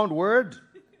compound word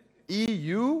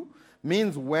EU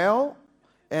means well,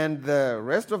 and the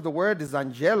rest of the word is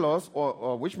angelos,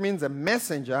 or which means a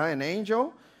messenger, an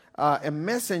angel, a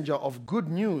messenger of good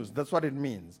news. That's what it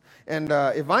means. And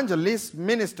evangelists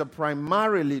minister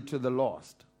primarily to the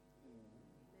lost.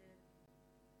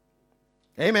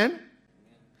 Amen?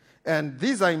 And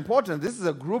these are important. This is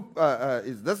a group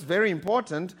that's very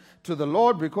important to the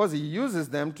Lord because he uses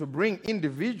them to bring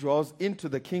individuals into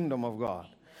the kingdom of God.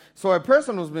 So a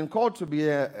person who's been called to be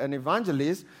an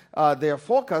evangelist, their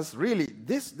focus really,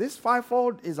 this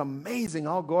fivefold is amazing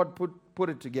how God put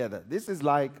it together. This is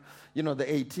like, the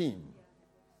A-team.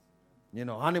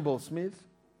 Hannibal Smith,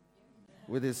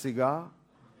 with his cigar.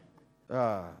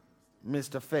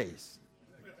 Mr. Face,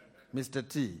 Mr.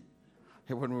 T.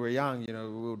 When we were young, we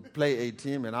would play a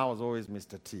team, and I was always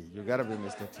Mr. T. You got to be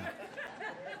Mr. T.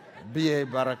 B.A.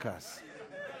 Barakas.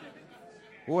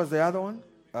 Who was the other one?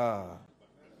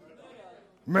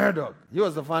 Murdoch. He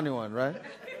was the funny one, right?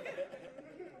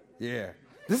 Yeah.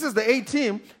 This is the A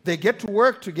team. They get to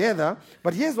work together.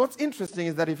 But here's what's interesting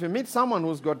is that if you meet someone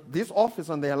who's got this office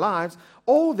on their lives,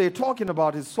 all they're talking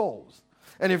about is souls.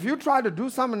 And if you try to do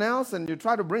something else and you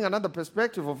try to bring another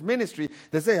perspective of ministry,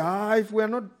 they say, if we're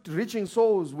not reaching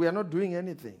souls, we are not doing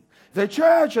anything. The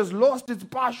church has lost its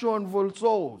passion for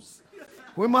souls.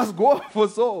 We must go for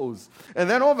souls. And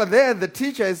then over there, the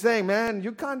teacher is saying, man,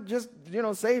 you can't just,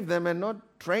 save them and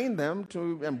not train them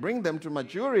and bring them to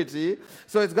maturity.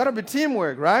 So it's got to be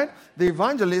teamwork, right? The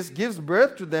evangelist gives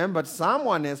birth to them, but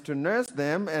someone has to nurse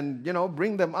them and,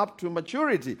 bring them up to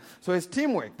maturity. So it's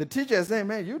teamwork. The teacher is saying,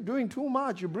 man, you're doing too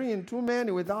much. You're bringing too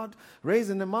many without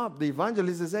raising them up. The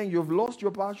evangelist is saying, you've lost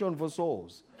your passion for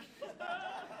souls.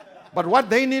 But what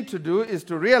they need to do is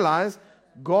to realize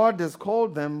God has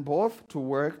called them both to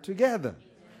work together.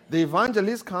 The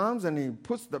evangelist comes and he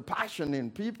puts the passion in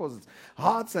people's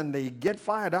hearts and they get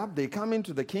fired up. They come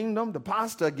into the kingdom. The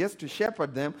pastor gets to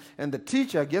shepherd them and the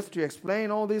teacher gets to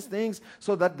explain all these things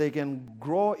so that they can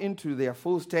grow into their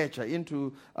full stature,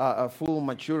 into a full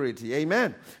maturity.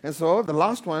 Amen. And so the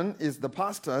last one is the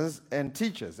pastors and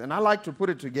teachers. And I like to put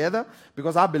it together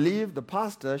because I believe the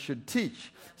pastor should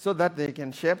teach so that they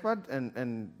can shepherd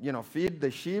and feed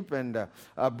the sheep and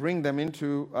bring them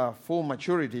into full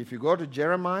maturity. If you go to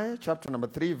Jeremiah chapter number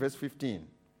 3, verse 15.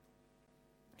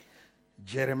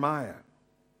 Jeremiah,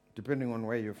 depending on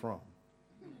where you're from.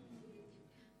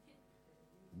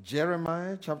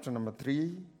 Jeremiah chapter number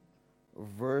 3,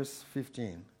 verse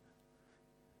 15.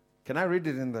 Can I read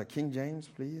it in the King James,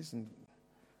 please?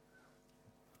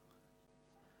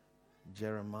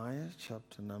 Jeremiah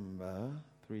chapter number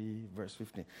 3, verse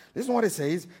 15. This is what it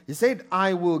says. He said,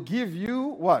 I will give you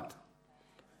what?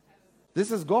 This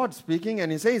is God speaking,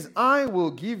 and he says, I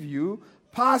will give you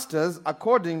pastors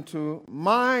according to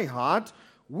my heart,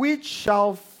 which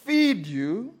shall feed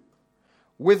you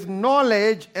with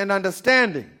knowledge and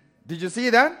understanding. Did you see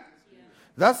that? Yeah.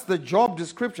 That's the job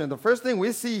description. The first thing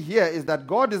we see here is that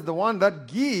God is the one that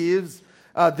gives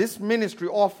this ministry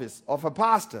office of a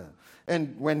pastor.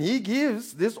 And when he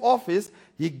gives this office,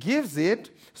 he gives it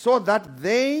so that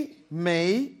they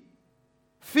may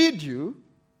feed you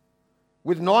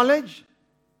with knowledge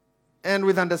and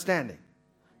with understanding.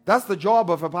 That's the job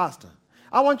of a pastor.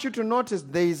 I want you to notice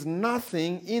there is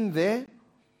nothing in there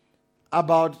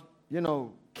about,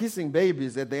 kissing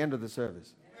babies at the end of the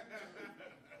service.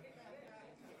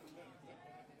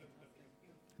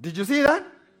 Did you see that?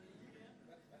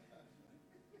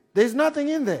 There's nothing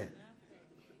in there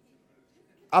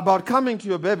about coming to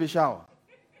your baby shower.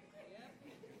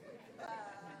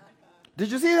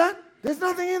 Did you see that? There's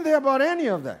nothing in there about any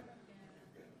of that.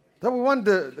 That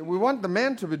we want the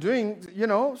man to be doing,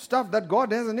 stuff that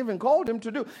God hasn't even called him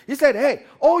to do. He said, hey,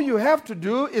 all you have to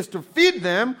do is to feed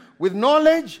them with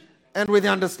knowledge and with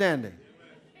understanding.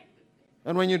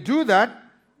 And when you do that,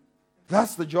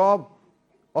 that's the job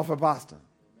of a pastor.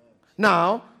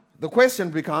 Now, the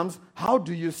question becomes, how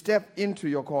do you step into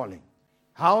your calling?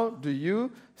 How do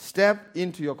you step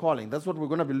into your calling? That's what we're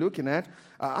going to be looking at.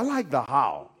 I like the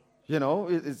how.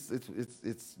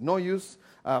 It's no use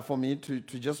for me to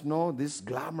just know this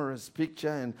glamorous picture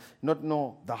and not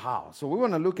know the how. So we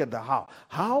want to look at the how.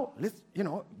 How,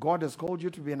 God has called you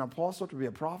to be an apostle, to be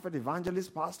a prophet,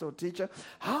 evangelist, pastor, or teacher.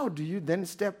 How do you then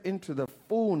step into the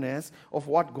fullness of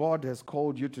what God has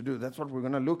called you to do? That's what we're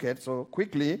going to look at. So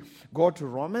quickly, go to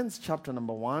Romans chapter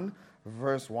number 1,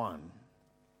 verse 1.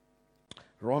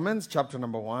 Romans chapter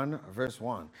number 1, verse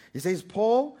 1. He says,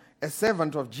 Paul, a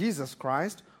servant of Jesus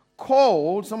Christ,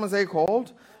 called, someone say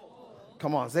called.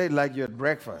 Come on, say it like you're at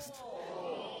breakfast.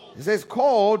 He says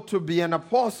called to be an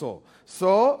apostle.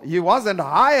 So he wasn't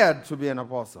hired to be an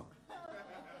apostle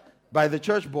by the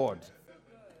church board.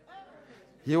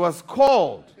 He was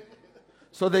called.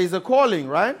 So there is a calling,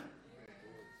 right?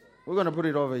 We're going to put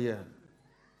it over here.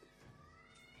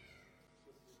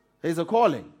 There's a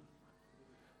calling.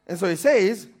 And so he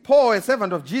says, Paul, a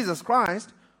servant of Jesus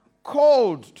Christ,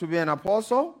 called to be an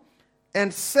apostle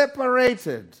and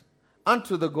separated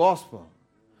unto the gospel.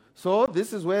 So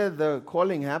this is where the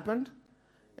calling happened.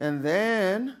 And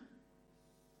then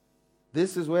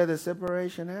this is where the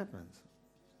separation happens.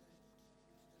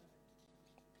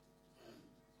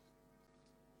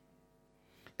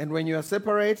 And when you are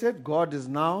separated, God is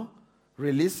now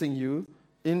releasing you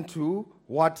into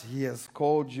what he has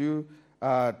called you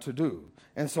to do.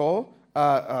 And so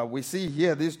we see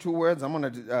here these two words. I'm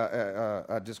going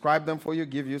to describe them for you,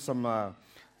 give you some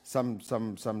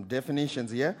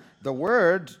definitions here. The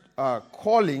word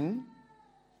calling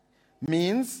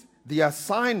means the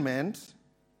assignment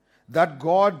that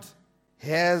God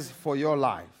has for your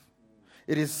life.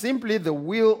 It is simply the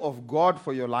will of God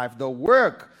for your life, the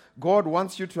work God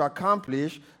wants you to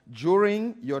accomplish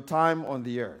during your time on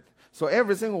the earth. So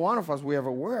every single one of us, we have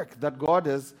a work that God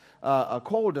has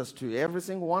called us to. Every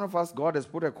single one of us, God has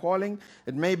put a calling.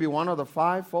 It may be one of the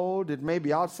fivefold. It may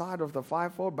be outside of the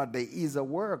fivefold, but there is a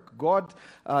work. God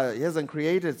hasn't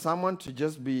created someone to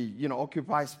just be,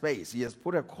 occupy space. He has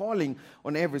put a calling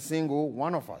on every single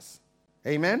one of us.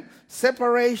 Amen?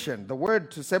 Separation. The word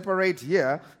to separate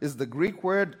here is the Greek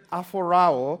word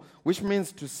aphorao, which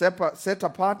means to set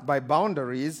apart by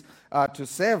boundaries, to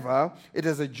sever. It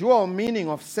is a dual meaning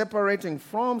of separating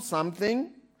from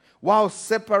something while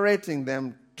separating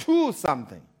them to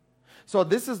something. So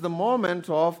this is the moment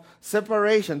of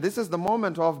separation. This is the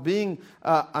moment of being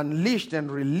unleashed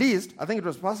and released. I think it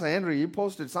was Pastor Henry. He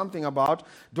posted something about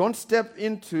don't step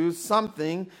into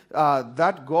something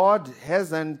that God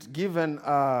hasn't given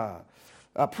a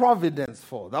providence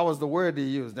for. That was the word he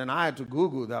used. And I had to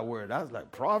Google that word. I was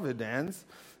like, providence?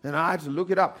 And I had to look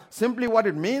it up. Simply what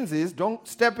it means is don't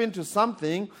step into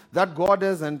something that God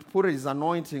hasn't put his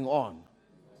anointing on.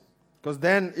 Because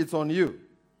then it's on you.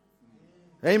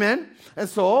 Amen? And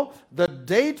so the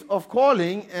date of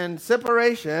calling and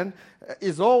separation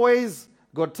is always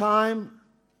got time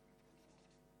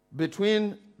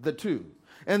between the two.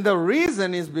 And the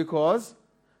reason is because,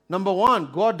 number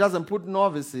one, God doesn't put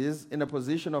novices in a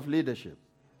position of leadership.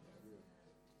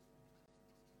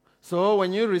 So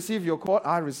when you receive your call,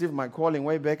 I received my calling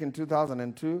way back in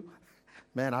 2002.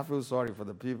 Man, I feel sorry for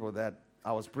the people that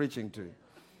I was preaching to.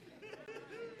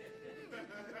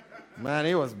 Man,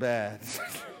 he was bad.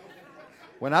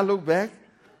 When I look back,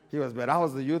 he was bad. I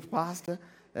was the youth pastor,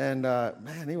 and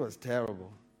man, he was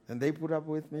terrible. And they put up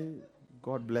with me.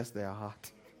 God bless their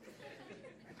heart.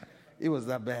 It was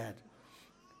that bad.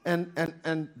 And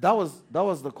that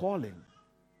was the calling.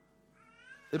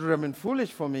 It would have been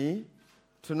foolish for me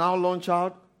to now launch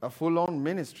out a full-on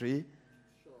ministry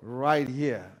right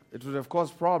here. It would have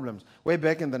caused problems. Way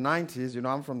back in the 90s,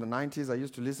 I'm from the 90s. I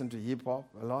used to listen to hip-hop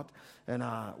a lot. And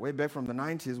way back from the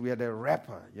 90s, we had a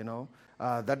rapper,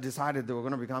 that decided they were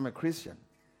going to become a Christian.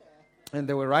 And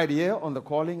they were right here on the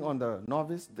calling, on the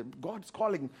novice. God's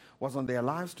calling was on their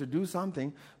lives to do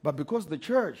something. But because the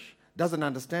church doesn't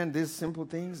understand these simple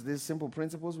things, these simple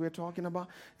principles we're talking about,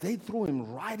 they threw him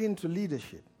right into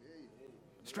leadership.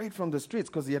 Straight from the streets,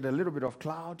 because he had a little bit of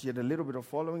clout, he had a little bit of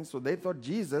following, so they thought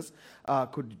Jesus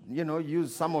could,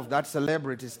 use some of that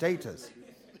celebrity status.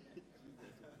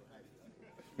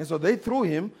 And so they threw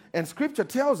him, and Scripture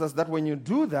tells us that when you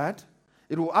do that,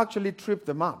 it will actually trip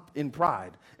them up in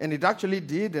pride. And it actually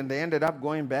did, and they ended up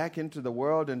going back into the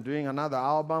world and doing another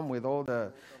album with all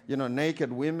the,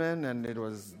 naked women, and it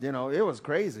was, it was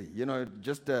crazy,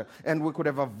 and we could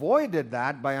have avoided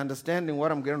that by understanding what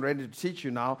I'm getting ready to teach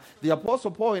you now. The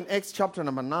Apostle Paul in Acts chapter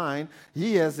number 9,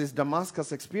 he has his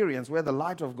Damascus experience where the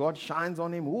light of God shines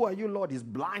on him. Who are you, Lord? He's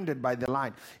blinded by the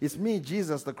light. It's me,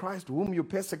 Jesus the Christ, whom you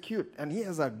persecute. And he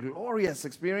has a glorious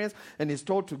experience, and he's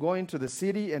told to go into the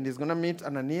city, and he's going to meet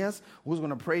Ananias, who's going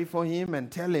to pray for him and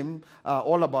tell him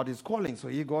all about his calling. So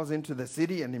he goes into the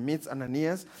city, and he meets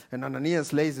Ananias, and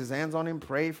Ananias lays his hands on him,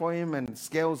 pray for him, and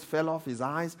scales fell off his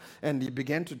eyes, and he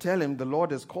began to tell him, the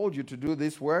Lord has called you to do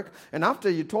this work. And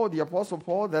after he told the Apostle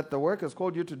Paul that the work has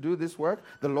called you to do this work,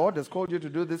 the Lord has called you to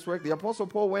do this work, the Apostle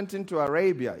Paul went into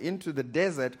Arabia, into the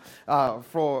desert,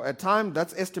 for a time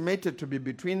that's estimated to be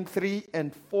between 3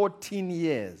 and 14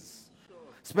 years,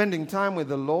 spending time with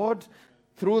the Lord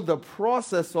through the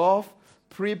process of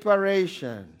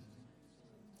preparation.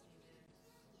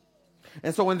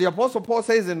 And so when the Apostle Paul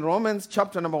says in Romans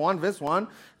chapter number 1, verse 1,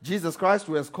 Jesus Christ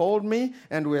who has called me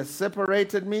and who has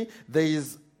separated me, there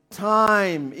is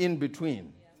time in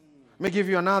between. Let me give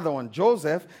you another one.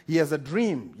 Joseph, he has a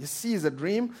dream. He sees a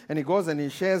dream and he goes and he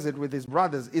shares it with his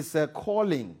brothers. It's a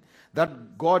calling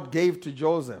that God gave to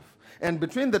Joseph. And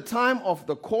between the time of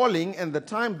the calling and the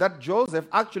time that Joseph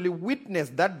actually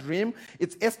witnessed that dream,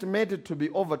 it's estimated to be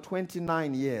over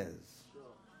 29 years.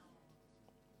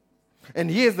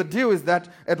 And here's the deal is that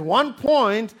at one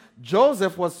point,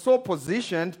 Joseph was so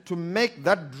positioned to make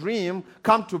that dream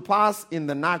come to pass in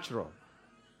the natural.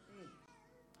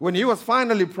 When he was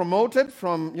finally promoted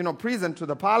from, prison to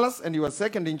the palace and he was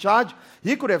second in charge,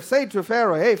 he could have said to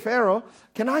Pharaoh, hey, Pharaoh,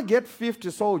 can I get 50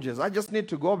 soldiers? I just need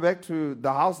to go back to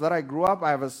the house that I grew up.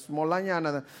 I have a small,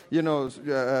 a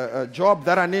job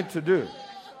that I need to do.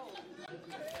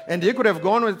 And he could have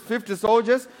gone with 50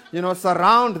 soldiers,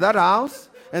 surround that house,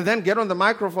 and then get on the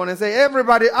microphone and say,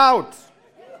 everybody out.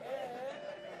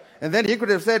 And then he could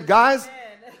have said, guys,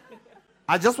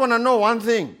 I just want to know one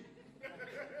thing.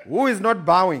 Who is not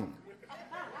bowing?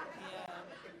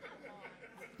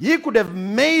 He could have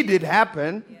made it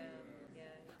happen,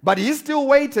 but he still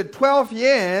waited 12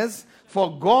 years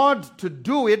for God to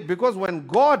do it, because when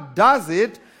God does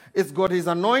it, it's got his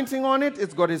anointing on it,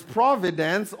 it's got his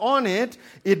providence on it,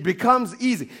 it becomes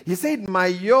easy. He said, my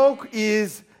yoke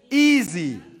is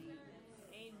easy.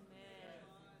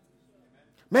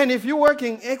 Man, if you're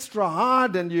working extra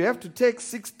hard and you have to take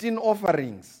 16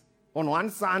 offerings on one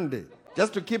Sunday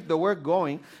just to keep the work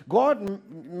going, God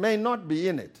may not be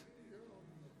in it.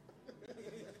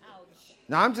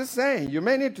 Now, I'm just saying, you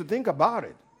may need to think about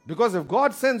it. Because if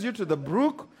God sends you to the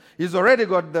brook, he's already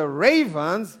got the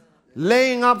ravens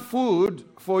laying up food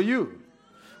for you.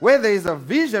 Where there is a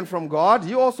vision from God,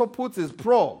 he also puts his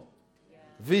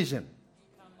vision.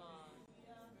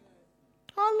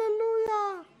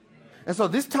 Hallelujah. And so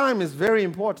this time is very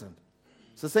important.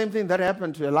 It's the same thing that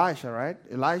happened to Elisha, right?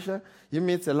 Elisha, he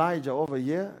meets Elijah over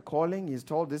here, calling. He's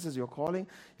told, this is your calling.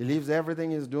 He leaves everything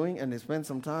he's doing, and he spends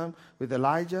some time with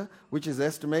Elijah, which is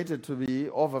estimated to be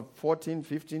over 14,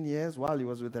 15 years while he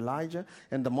was with Elijah.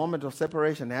 And the moment of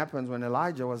separation happens when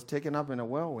Elijah was taken up in a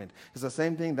whirlwind. It's the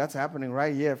same thing that's happening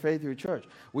right here at Faithview Church.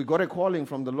 We got a calling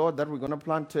from the Lord that we're going to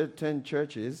plant 10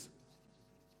 churches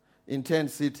in 10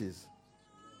 cities.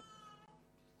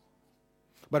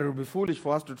 But it would be foolish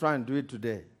for us to try and do it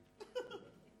today.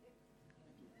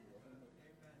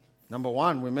 Number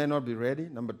one, we may not be ready.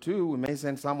 Number two, we may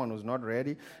send someone who's not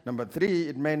ready. Number three,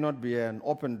 it may not be an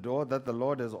open door that the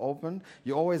Lord has opened.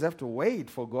 You always have to wait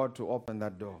for God to open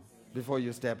that door before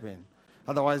you step in.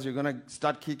 Otherwise, you're going to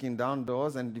start kicking down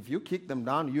doors, and if you kick them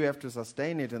down, you have to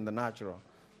sustain it in the natural.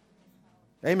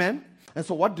 Amen? And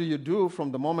so what do you do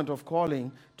from the moment of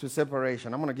calling to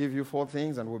separation? I'm going to give you 4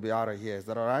 things, and we'll be out of here. Is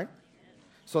that all right?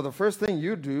 So the first thing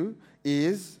you do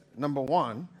is, number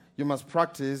 1, you must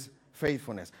practice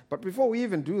faithfulness. But before we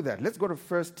even do that, let's go to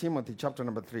 1 Timothy chapter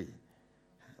number 3.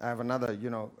 I have another,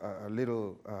 a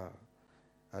little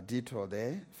detour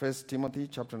there. 1 Timothy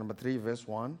chapter number 3, verse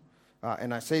 1.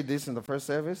 And I said this in the first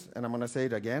service, and I'm going to say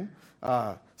it again.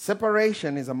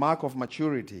 Separation is a mark of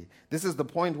maturity. This is the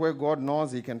point where God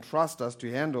knows he can trust us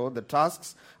to handle the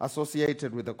tasks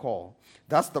associated with the call.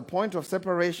 Thus, the point of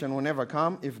separation will never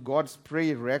come if God's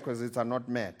prerequisites are not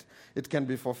met. It can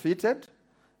be forfeited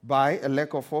by a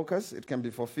lack of focus. It can be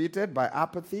forfeited by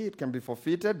apathy. It can be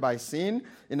forfeited by sin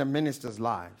in a minister's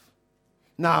life.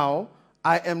 Now,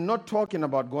 I am not talking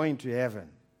about going to heaven.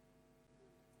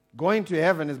 Going to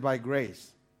heaven is by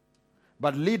grace.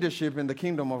 But leadership in the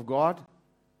kingdom of God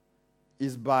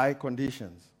is by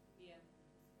conditions. Yeah.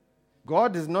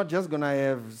 God is not just going to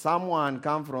have someone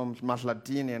come from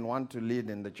Maslatini and want to lead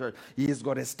in the church. He has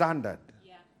got a standard.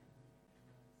 Yeah.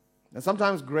 And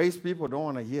sometimes grace people don't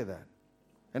want to hear that.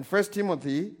 And 1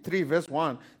 Timothy 3 verse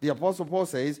 1, the Apostle Paul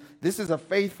says, this is a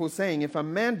faithful saying. If a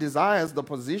man desires the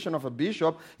position of a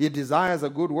bishop, he desires a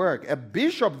good work. A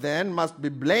bishop then must be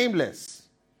blameless.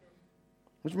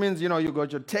 Which means, you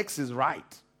got your taxes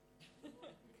right.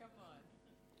 Come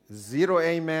on. 0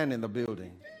 amen in the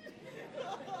building.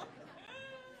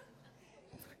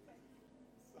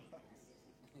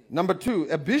 Number 2,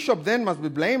 a bishop then must be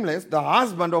blameless, the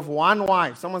husband of one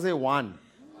wife. Someone say one.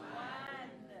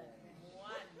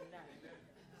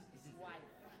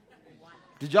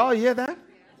 Did y'all hear that?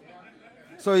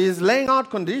 So he's laying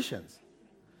out conditions.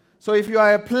 So if you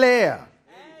are a player,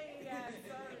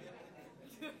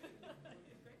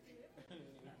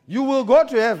 you will go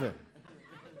to heaven.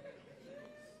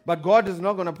 But God is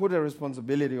not going to put a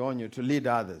responsibility on you to lead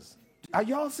others. Are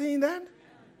y'all seeing that?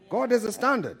 God has a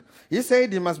standard. He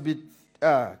said he must be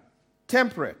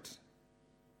temperate.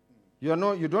 You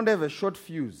don't have a short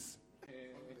fuse.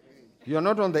 You're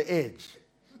not on the edge.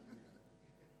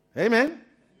 Amen?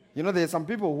 There's some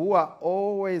people who are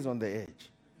always on the edge.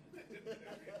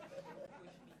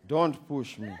 Don't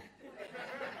push me.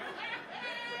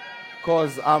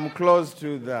 Because I'm close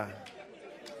to that.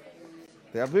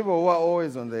 There are people who are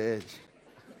always on the edge.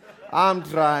 I'm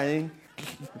trying.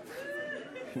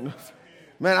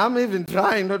 Man, I'm even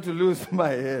trying not to lose my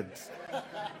head.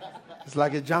 It's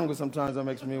like a jungle sometimes that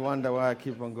makes me wonder why I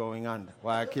keep on going under.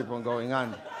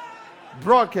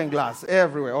 Broken glass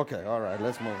everywhere. Okay, all right,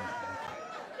 let's move on.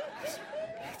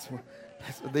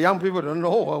 The young people don't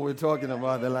know what we're talking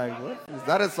about. They're like, what? Is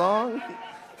that a song?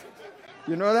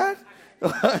 You know that?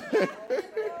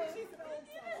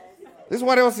 This is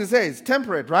what else he says.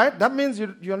 Temperate, right? That means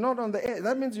you're not on the edge.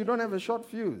 That means you don't have a short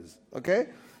fuse, okay?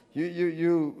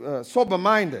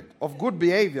 sober-minded, of good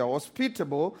behavior,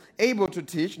 hospitable, able to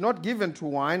teach, not given to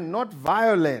wine, not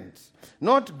violent,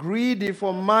 not greedy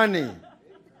for money.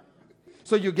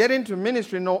 So you get into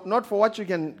ministry not for what you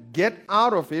can get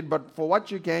out of it, but for what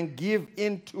you can give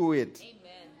into it. Amen.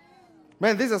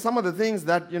 Man, these are some of the things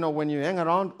that, when you hang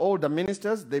around older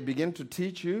ministers, they begin to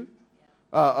teach you.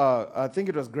 I think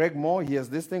it was Greg Moore. He has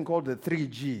this thing called the 3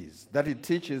 Gs that he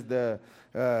teaches the,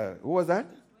 who was that?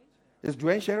 Is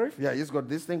Dwayne Sheriff? Yeah, he's got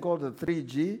this thing called the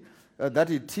 3G that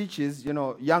he teaches,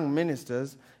 young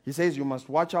ministers. He says you must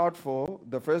watch out for,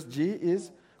 the first G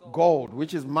is gold,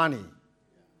 which is money.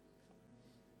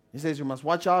 He says you must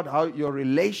watch out how your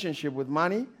relationship with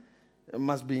money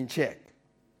must be in check.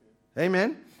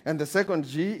 Amen? And the second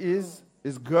G is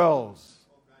girls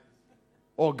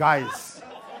or guys.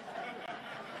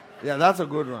 Yeah, that's a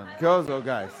good one. Girls or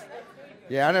guys.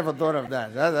 Yeah, I never thought of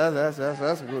that.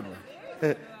 That's a good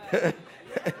one.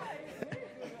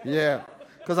 Yeah.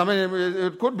 Because,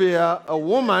 it could be a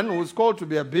woman who's called to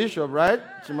be a bishop, right?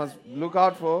 She must look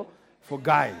out for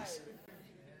guys.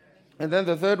 And then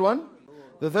the third one?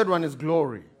 The third one is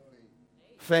glory,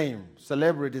 fame,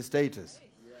 celebrity status.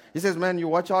 He says, man, you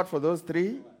watch out for those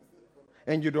 3,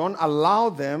 and you don't allow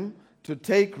them to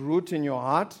take root in your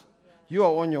heart. You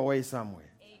are on your way somewhere.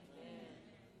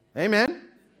 Amen?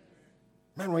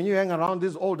 Man, when you hang around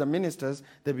these older ministers,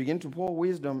 they begin to pour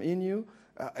wisdom in you.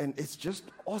 And it's just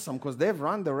awesome because they've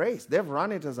run the race. They've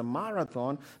run it as a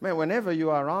marathon. Man, whenever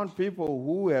you are around people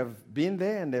who have been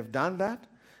there and they've done that,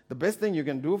 the best thing you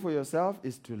can do for yourself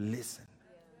is to listen.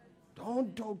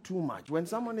 Don't talk too much. When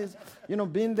someone is,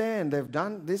 been there and they've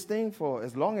done this thing for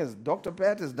as long as Dr.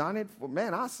 Pat has done it,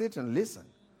 I'll sit and listen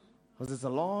because it's a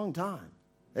long time.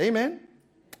 Amen?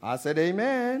 I said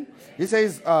amen. He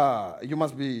says, you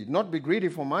must not be greedy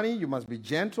for money. You must be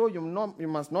gentle. You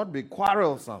must not be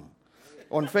quarrelsome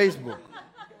on Facebook.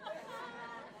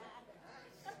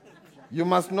 You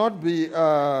must not be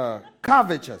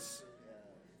covetous.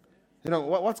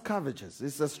 What's covetous?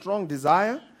 It's a strong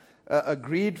desire, a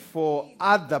greed for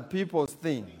other people's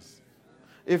things.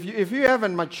 If you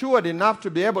haven't matured enough to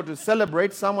be able to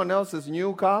celebrate someone else's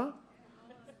new car,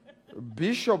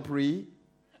 bishopry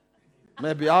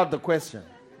may be out the question.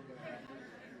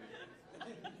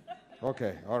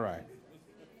 Okay, all right.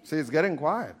 See, it's getting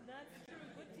quiet.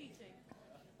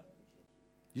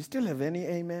 You still have any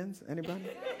amens? Anybody?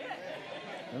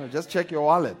 Just check your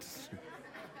wallet.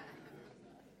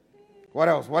 What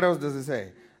else? What else does it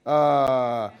say?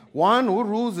 One who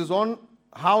rules his own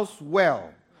house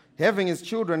well, having his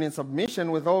children in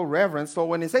submission with all reverence. So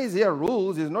when he says here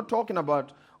rules, he's not talking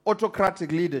about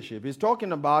autocratic leadership. He's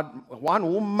talking about one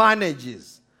who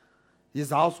manages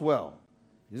his house well.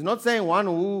 He's not saying one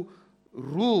who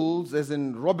rules as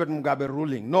in Robert Mugabe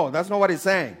ruling. No, that's not what he's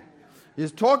saying.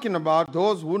 He's talking about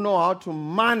those who know how to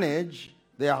manage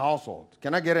their household.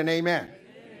 Can I get an amen?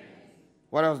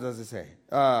 What else does it say?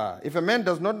 If a man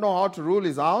does not know how to rule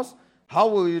his house, how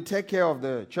will you take care of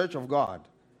the church of God?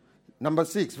 Number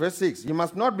 6, verse 6. You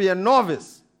must not be a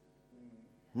novice.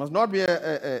 You must not be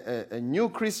a new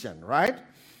Christian, right?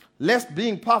 Lest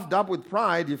being puffed up with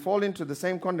pride, you fall into the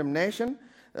same condemnation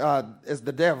as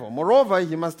the devil. Moreover,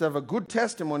 he must have a good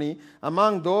testimony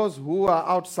among those who are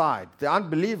outside. The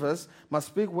unbelievers must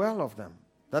speak well of them,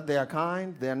 that they are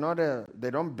kind,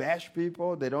 they don't bash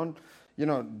people, they don't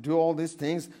do all these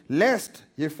things, lest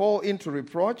he fall into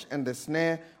reproach and the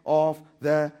snare of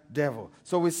the devil.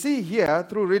 So we see here,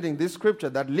 through reading this scripture,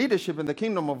 that leadership in the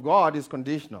kingdom of God is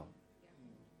conditional.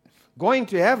 Going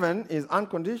to heaven is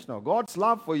unconditional. God's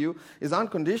love for you is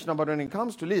unconditional, but when it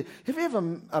comes to lead, have you ever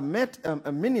met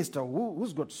a minister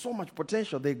who's got so much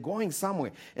potential, they're going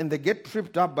somewhere, and they get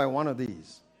tripped up by one of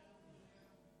these?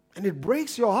 And it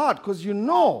breaks your heart, because you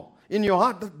know in your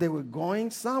heart that they were going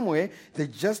somewhere. They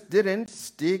just didn't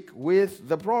stick with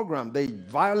the program. They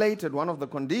violated one of the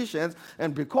conditions,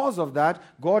 and because of that,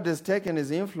 God has taken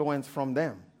his influence from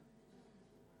them.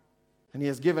 And he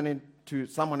has given it to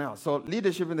someone else. So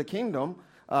leadership in the kingdom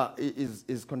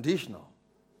is conditional.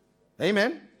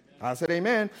 Amen? I said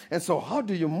amen. And so how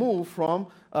do you move from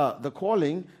the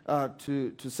calling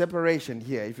to separation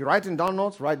here? If you're writing down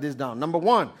notes, write this down. Number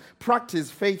 1, practice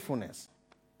faithfulness.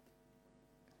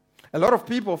 A lot of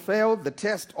people fail the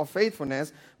test of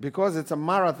faithfulness because it's a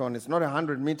marathon. It's not a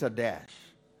 100-meter dash.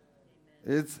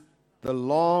 It's the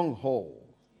long haul.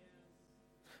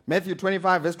 Matthew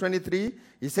 25, verse 23,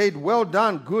 he said, well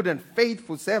done, good and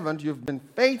faithful servant. You've been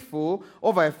faithful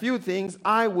over a few things.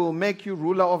 I will make you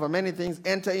ruler over many things.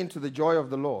 Enter into the joy of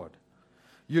the Lord.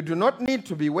 You do not need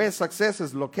to be where success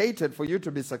is located for you to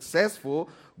be successful.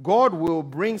 God will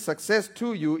bring success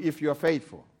to you if you are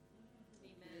faithful.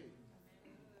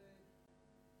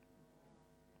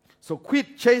 So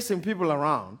quit chasing people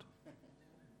around.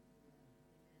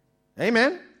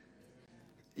 Amen?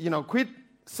 Quit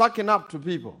sucking up to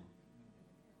people.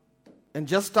 And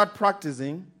just start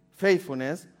practicing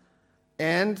faithfulness,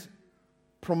 and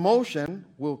promotion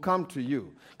will come to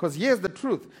you. Because here's the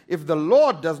truth. If the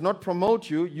Lord does not promote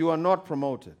you, you are not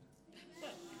promoted.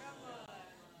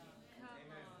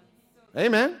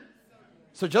 Amen?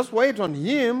 So just wait on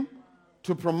Him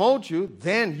to promote you,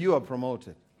 then you are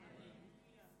promoted.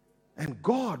 And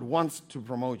God wants to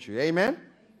promote you. Amen?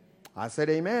 I said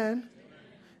amen.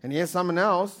 And here's someone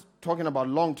else talking about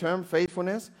long-term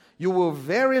faithfulness. You will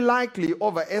very likely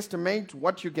overestimate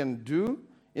what you can do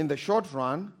in the short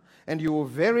run, and you will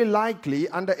very likely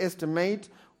underestimate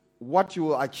what you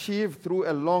will achieve through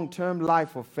a long-term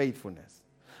life of faithfulness.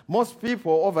 Most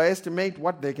people overestimate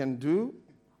what they can do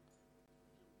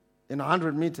in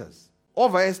 100 meters.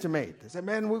 Overestimate. They say,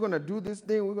 man, we're going to do this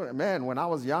thing. Man, when I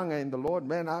was younger in the Lord,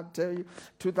 man, I'll tell you,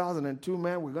 2002,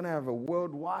 man, we're going to have a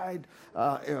worldwide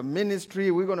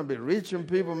ministry. We're going to be reaching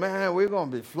people. Man, we're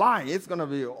going to be flying. It's going to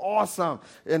be awesome.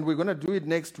 And we're going to do it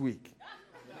next week.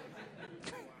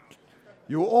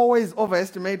 You always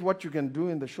overestimate what you can do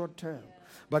in the short term.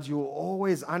 But you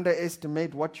always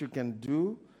underestimate what you can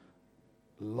do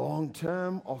long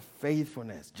term of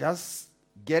faithfulness. Just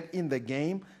get in the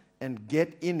game and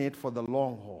get in it for the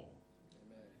long haul.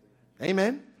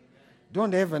 Amen?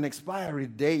 Don't have an expiry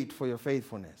date for your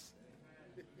faithfulness.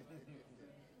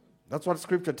 That's what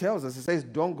Scripture tells us. It says,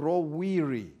 don't grow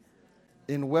weary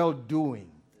in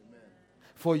well-doing,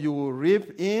 for you will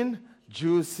reap in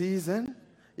due season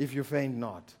if you faint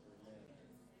not.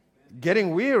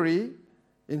 Getting weary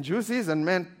in due season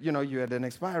meant, you had an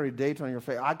expiry date on your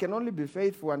faith. I can only be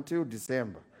faithful until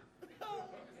December.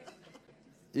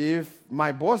 If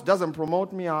my boss doesn't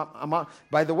promote me, I'm out.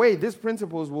 By the way, these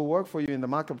principles will work for you in the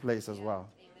marketplace as well.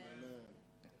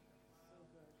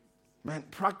 Man,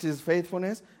 practice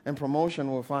faithfulness and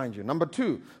promotion will find you. Number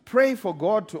 2, pray for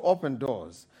God to open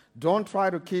doors. Don't try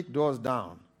to kick doors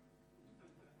down.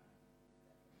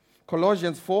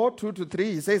 Colossians 4:2-3,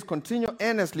 he says, continue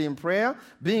earnestly in prayer,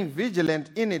 being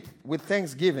vigilant in it with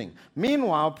thanksgiving.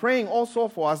 Meanwhile, praying also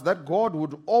for us that God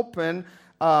would open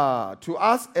to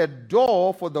us a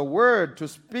door for the word to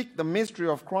speak the mystery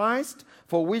of Christ,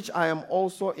 for which I am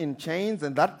also in chains,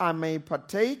 and that I may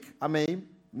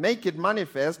make it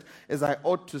manifest as I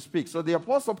ought to speak. So the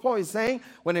Apostle Paul is saying,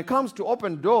 when it comes to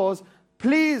open doors,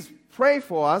 please pray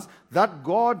for us that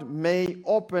God may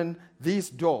open this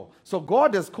door. So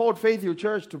God has called Faith Hill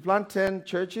Church to plant 10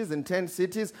 churches in 10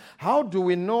 cities. How do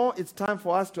we know it's time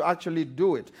for us to actually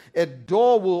do it? A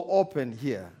door will open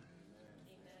here.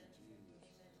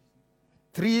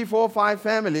 3, 4, 5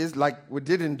 families, like we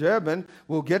did in Durban,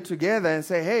 will get together and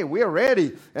say, hey, we're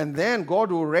ready. And then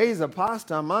God will raise a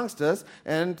pastor amongst us,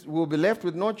 and we'll be left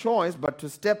with no choice but to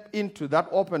step into that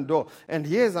open door. And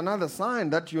here's another sign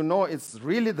that you know it's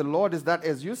really the Lord, is that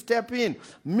as you step in,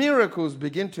 miracles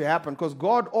begin to happen, because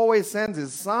God always sends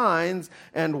His signs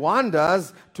and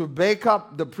wonders to back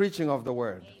up the preaching of the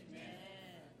word.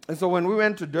 And so when we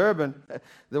went to Durban,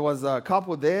 there was a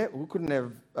couple there who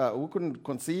couldn't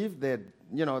conceive. They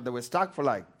were stuck for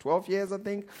like 12 years, I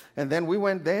think. And then we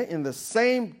went there in the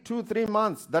same 2-3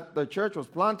 months that the church was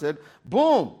planted.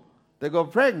 Boom, they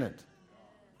got pregnant.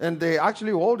 And they're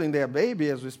actually holding their baby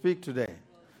as we speak today.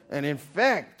 And in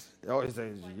fact,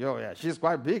 she's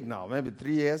quite big now, maybe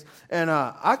 3 years. And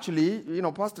actually,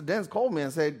 Pastor Dance called me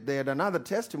and said they had another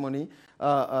testimony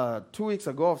 2 weeks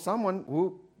ago of someone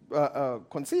who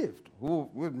conceived, who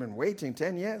had been waiting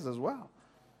 10 years as well.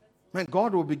 Man,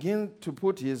 God will begin to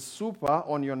put His super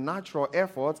on your natural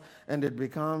efforts, and it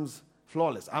becomes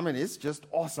flawless. I mean, it's just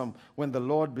awesome when the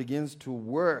Lord begins to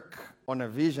work on a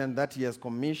vision that He has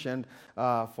commissioned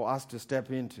for us to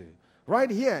step into.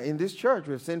 Right here in this church,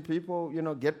 we've seen people,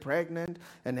 get pregnant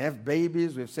and have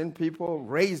babies. We've seen people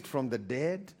raised from the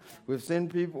dead. We've seen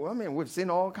people, we've seen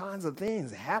all kinds of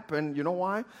things happen. You know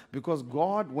why? Because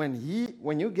God, when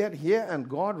you get here and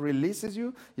God releases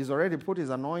you, He's already put His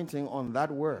anointing on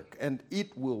that work, and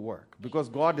it will work because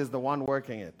God is the one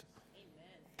working it. Amen.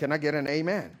 Can I get an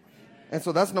amen? Amen? And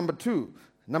so that's number 2.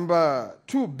 Number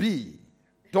 2B,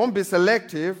 don't be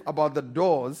selective about the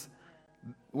doors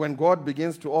when God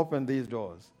begins to open these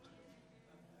doors.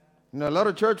 A lot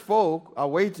of church folk are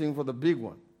waiting for the big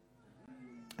one.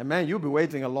 And man, you'll be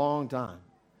waiting a long time.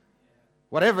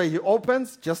 Whatever He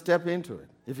opens, just step into it.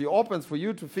 If He opens for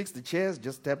you to fix the chairs,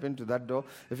 just step into that door.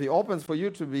 If He opens for you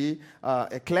to be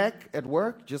a clerk at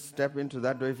work, just step into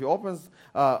that door. If He opens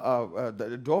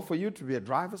the door for you to be a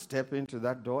driver, step into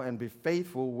that door and be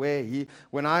faithful where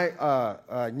When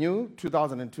I knew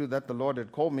 2002 that the Lord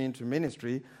had called me into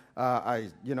ministry,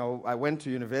 I went to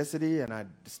university and I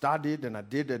studied and I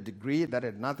did a degree that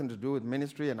had nothing to do with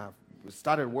ministry, and I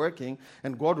started working,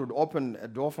 and God would open a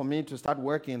door for me to start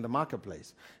working in the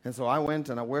marketplace. And so I went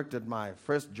and I worked at my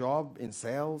first job in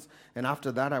sales, and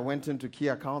after that I went into key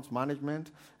accounts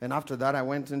management, and after that I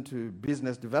went into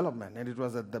business development. And it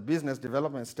was at the business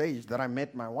development stage that I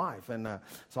met my wife. And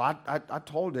so I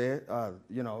told her,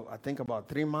 I think about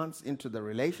 3 months into the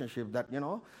relationship that,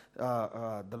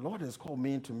 the Lord has called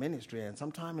me into ministry, and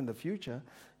sometime in the future,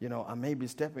 I may be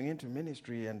stepping into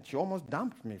ministry. And she almost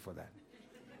dumped me for that.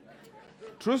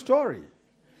 True story.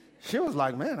 She was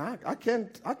like, man, I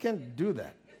can't do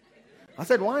that. I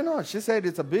said, why not? She said,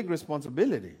 it's a big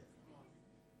responsibility.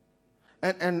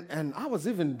 And I was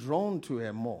even drawn to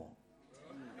her more.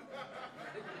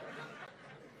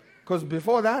 Because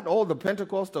before that, all the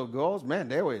Pentecostal girls, man,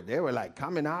 they were like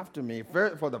coming after me.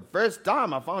 For the first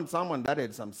time, I found someone that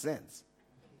had some sense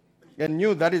and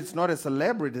knew that it's not a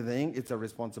celebrity thing, it's a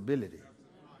responsibility.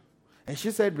 And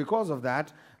she said, because of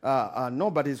that,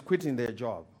 nobody's quitting their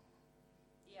job.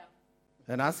 Yeah.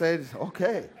 And I said,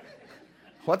 okay,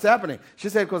 what's happening? She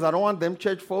said, because I don't want them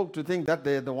church folk to think that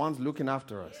they're the ones looking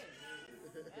after us.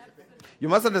 You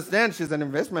must understand, she's an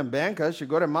investment banker. She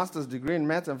got a master's degree in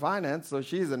math and finance, so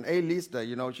she's an A-lister.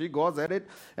 She goes at it.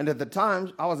 And at the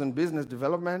time, I was in business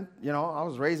development. I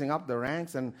was raising up the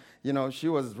ranks, and, she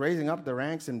was raising up the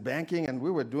ranks in banking, and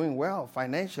we were doing well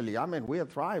financially. I mean, we are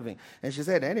thriving. And she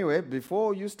said, anyway,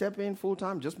 before you step in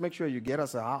full-time, just make sure you get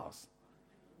us a house.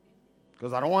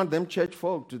 Because I don't want them church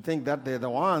folk to think that they're the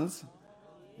ones,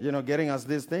 getting us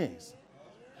these things.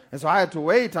 And so I had to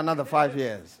wait another 5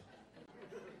 years.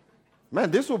 Man,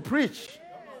 this will preach.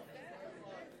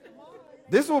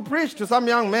 This will preach to some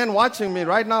young man watching me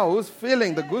right now who's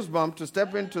feeling the goosebump to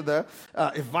step into the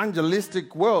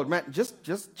evangelistic world. Man,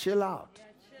 just chill out.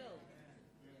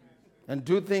 And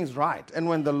do things right. And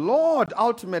when the Lord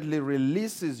ultimately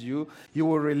releases you, He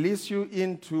will release you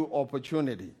into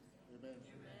opportunity.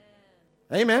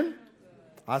 Amen?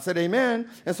 I said amen.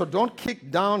 And so don't kick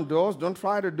down doors. Don't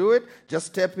try to do it. Just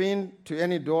step in to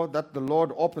any door that the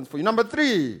Lord opens for you. Number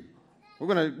 3.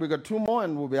 We got 2 more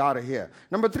and we'll be out of here.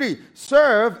 Number 3,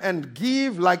 serve and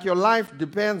give like your life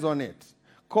depends on it.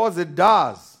 Because it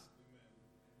does.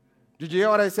 Did you hear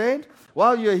what I said?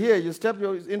 While you're here, you step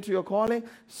into your calling.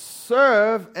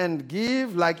 Serve and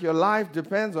give like your life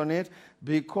depends on it,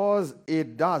 because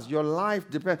it does. Your life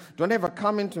depends. Don't ever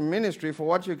come into ministry for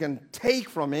what you can take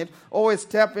from it. Always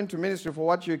step into ministry for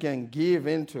what you can give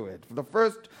into it. For the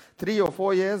first 3 or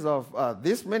 4 years of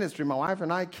this ministry, my wife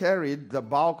and I carried the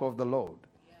bulk of the load.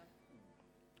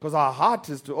 Because our heart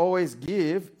is to always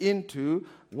give into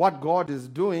what God is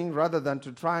doing rather than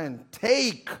to try and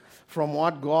take from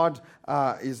what God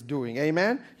is doing.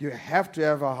 Amen? You have to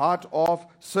have a heart of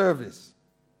service.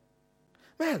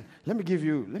 Man, let me give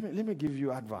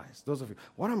you advice. Those of you,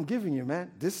 what I'm giving you,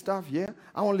 man, this stuff here,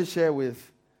 I only share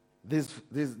with these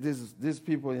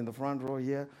people in the front row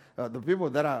here. The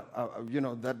people that are,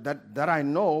 that I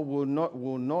know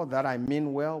will know that I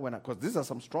mean well because these are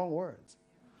some strong words.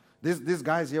 These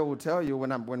guys here will tell you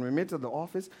when we meet at the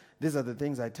office, these are the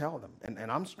things I tell them,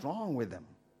 and I'm strong with them.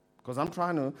 Because I'm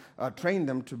trying to train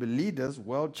them to be leaders,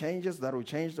 world changers that will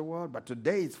change the world. But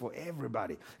today it's for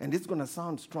everybody. And it's going to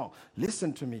sound strong.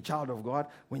 Listen to me, child of God.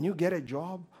 When you get a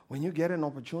job, when you get an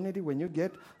opportunity, when you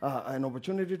get an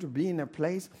opportunity to be in a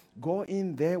place, go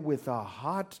in there with a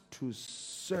heart to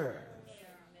serve.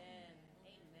 Amen.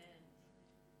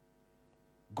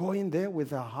 Go in there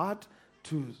with a heart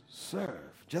to serve.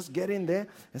 Just get in there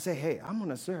and say, hey, I'm going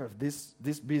to serve this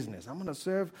business. I'm going to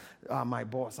serve my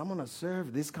boss. I'm going to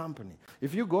serve this company.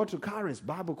 If you go to Charis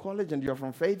Bible College and you're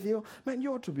from Faith Hill, man,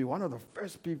 you ought to be one of the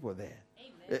first people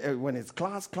there. When it's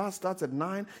class starts at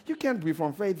 9. You can't be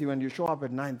from Faith Hill and you show up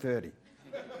at 9:30.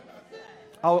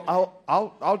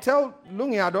 I'll tell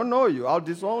Lungi I don't know you. I'll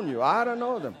disown you. I don't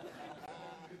know them.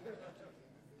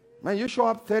 Man, you show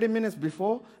up 30 minutes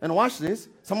before, and watch this.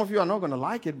 Some of you are not going to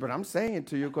like it, but I'm saying it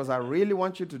to you because I really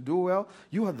want you to do well.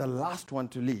 You are the last one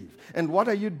to leave. And what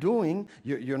are you doing?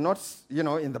 You're not,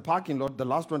 in the parking lot, the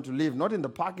last one to leave. Not in the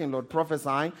parking lot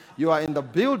prophesying. You are in the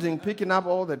building picking up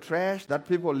all the trash that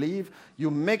people leave.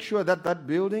 You make sure that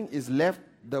building is left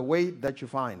the way that you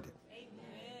find it.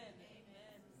 Amen.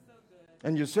 So good.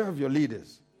 And you serve your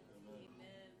leaders.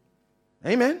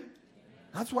 Amen.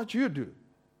 That's what you do.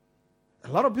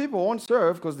 A lot of people won't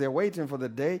serve because they're waiting for the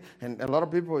day, and a lot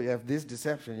of people have this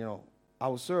deception, I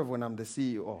will serve when I'm the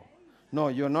CEO. No,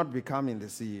 you're not becoming the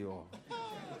CEO.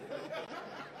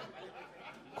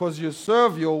 Because you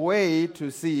serve your way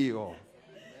to CEO.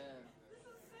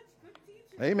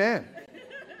 Amen.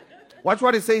 Watch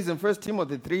what it says in 1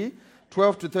 Timothy 3,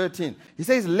 12 to 13. He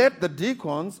says, let the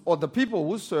deacons or the people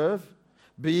who serve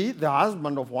be the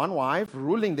husband of one wife,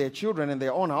 ruling their children in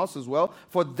their own house as well.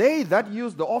 For they that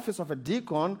use the office of a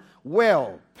deacon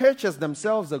well purchase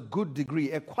themselves a good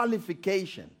degree, a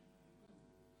qualification.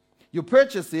 You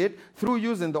purchase it through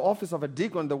using the office of a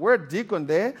deacon. The word deacon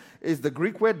there is the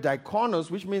Greek word diakonos,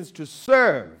 which means to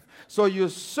serve. So you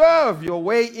serve your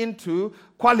way into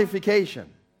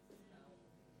qualification.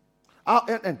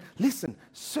 And listen,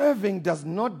 serving does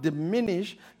not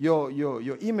diminish your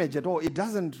image at all. It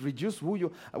doesn't reduce who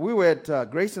you are. We were at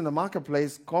Grace in the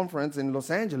Marketplace conference in Los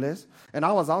Angeles, and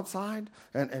I was outside,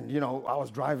 and I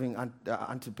was driving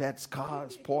Auntie Pat's car,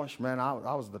 Porsche, man. I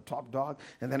was the top dog,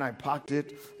 and then I parked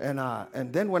it,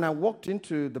 and then when I walked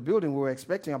into the building, we were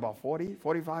expecting about 40,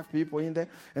 45 people in there,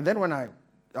 and then when I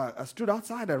stood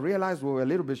outside, I realized we were a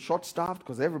little bit short-staffed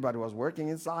because everybody was working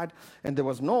inside, and there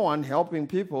was no one helping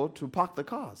people to park the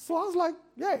cars. So I was like,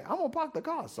 yeah, I'm going to park the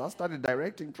cars. So I started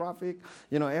directing traffic,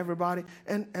 everybody.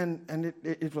 And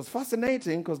it was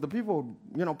fascinating because the people,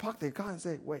 park their car and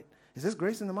say, wait, is this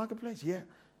Grace in the Marketplace? Yeah.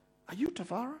 Are you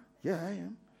Tafara? Yeah, I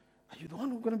am. Are you the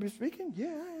one who's going to be speaking? Yeah,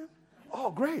 I am.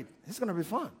 Oh, great. It's going to be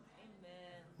fun. Amen.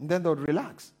 And then they would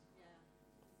relax.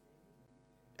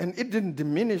 And it didn't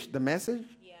diminish the message.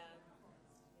 Yeah.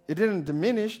 It didn't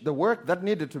diminish the work that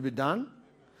needed to be done.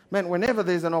 Man, whenever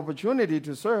there's an opportunity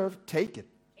to serve, take it.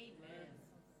 Amen.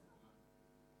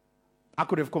 I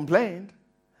could have complained.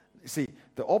 You see,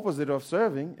 the opposite of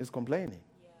serving is complaining.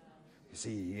 Yeah. You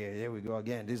see, here we go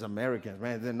again. These Americans,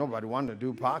 man, nobody want to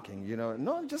do parking,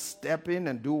 No, just step in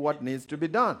and do what needs to be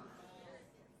done.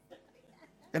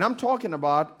 And I'm talking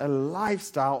about a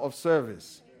lifestyle of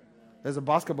service. There's a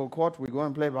basketball court. We go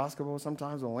and play basketball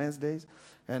sometimes on Wednesdays.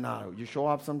 And you show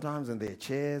up sometimes, and there are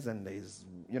chairs, and there's,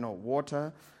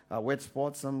 water, wet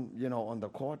spots, on the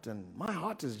court. And my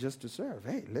heart is just to serve.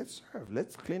 Hey, let's serve.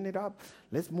 Let's clean it up.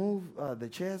 Let's move the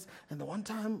chairs. And the one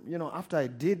time, after I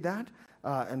did that,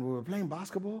 and we were playing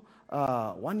basketball,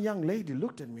 one young lady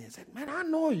looked at me and said, man, I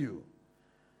know you.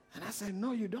 And I said,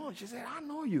 no, you don't. She said, I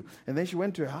know you. And then she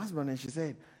went to her husband, and she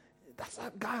said, that's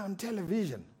that guy on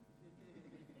television.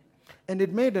 And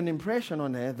it made an impression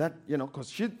on her that, because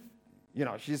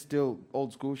she's still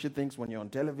old school. She thinks when you're on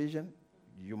television,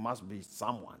 you must be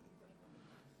someone.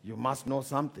 You must know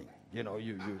something.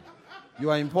 You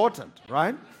are important,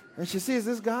 right? And she sees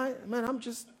this guy, man, I'm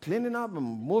just cleaning up and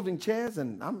moving chairs,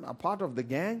 and I'm a part of the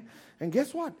gang. And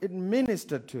guess what? It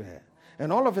ministered to her.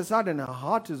 And all of a sudden, her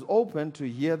heart is open to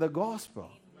hear the gospel.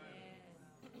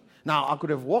 Now, I could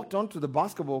have walked onto the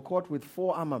basketball court with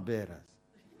 4 armor bearers.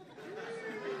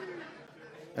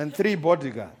 And 3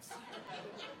 bodyguards.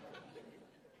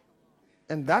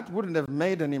 And that wouldn't have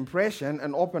made an impression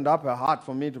and opened up a heart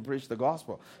for me to preach the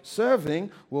gospel.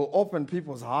 Serving will open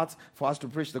people's hearts for us to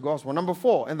preach the gospel. Number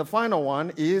 4, and the final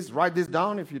one is, write this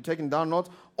down if you're taking down notes,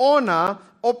 honor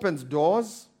opens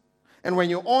doors. And when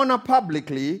you honor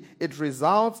publicly, it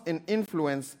results in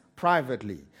influence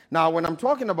privately. Now, when I'm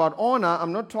talking about honor,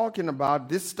 I'm not talking about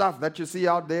this stuff that you see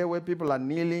out there where people are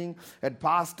kneeling at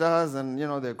pastors and,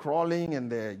 they're crawling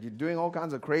and they're doing all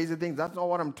kinds of crazy things. That's not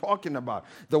what I'm talking about.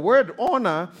 The word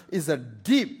honor is a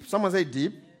deep, someone say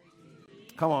deep.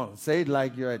 Come on, say it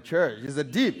like you're at church.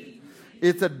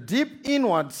 It's a deep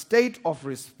inward state of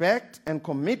respect and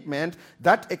commitment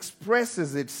that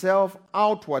expresses itself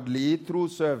outwardly through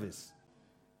service.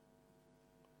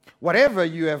 Whatever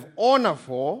you have honor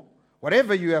for,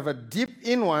 whatever you have a deep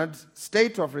inward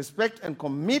state of respect and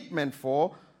commitment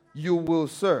for, you will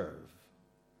serve.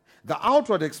 The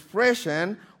outward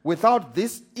expression without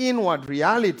this inward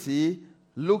reality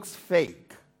looks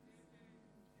fake.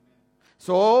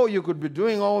 So you could be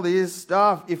doing all this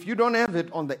stuff. If you don't have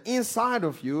it on the inside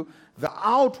of you, the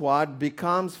outward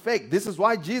becomes fake. This is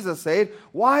why Jesus said,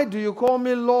 why do you call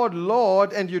me Lord,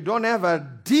 Lord, and you don't have a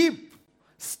deep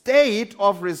state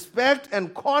of respect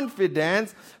and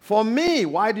confidence for me?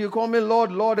 Why do you call me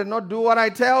Lord, Lord, and not do what I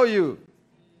tell you?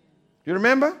 You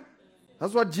remember?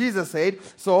 That's what Jesus said.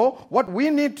 So what we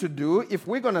need to do if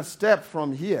we're going to step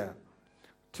from here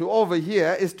to over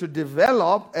here is to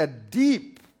develop a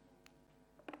deep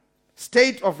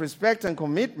state of respect and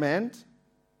commitment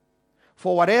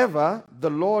for whatever the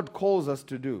Lord calls us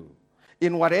to do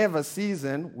in whatever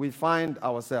season we find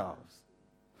ourselves.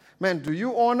 Man, do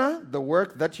you honor the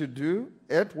work that you do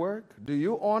at work? Do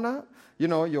you honor,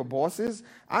 your bosses?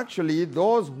 Actually,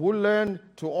 those who learn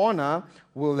to honor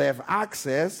will have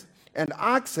access, and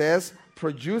access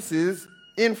produces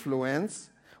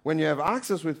influence. When you have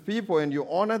access with people and you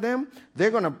honor them, they're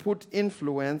going to put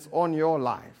influence on your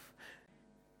life.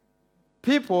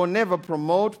 People never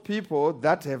promote people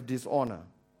that have dishonor.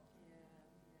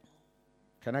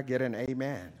 Can I get an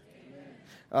amen?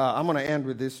 I'm going to end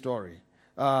with this story.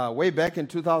 Way back in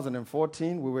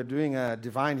 2014, we were doing a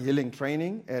divine healing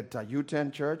training at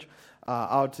U10 Church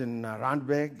out in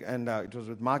Randburg, and it was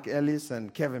with Mark Ellis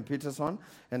and Kevin Peterson.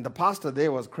 And the pastor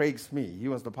there was Craig Smee. He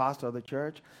was the pastor of the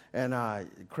church, and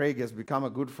Craig has become a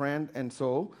good friend. And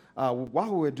so while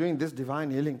we were doing this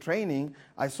divine healing training,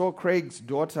 I saw Craig's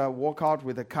daughter walk out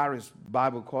with a Charis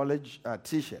Bible College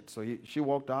T-shirt. So she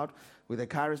walked out with a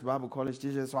Charis Bible College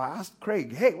T-shirt. So I asked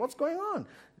Craig, hey, what's going on?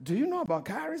 Do you know about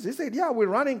Charis? He said, yeah, we're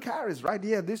running Charis right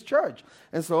here at this church.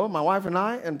 And so my wife and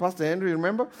I and Pastor Henry,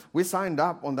 remember, we signed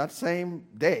up on that same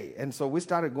day. And so we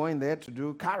started going there to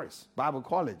do Charis Bible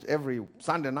College every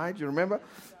Sunday night, you remember?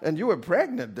 And you were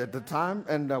pregnant at the time,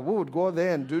 and we would go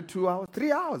there and do 2 hours,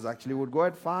 3 hours actually. We'd go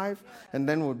at 5, and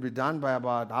then we'd be done by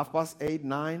about 8:30,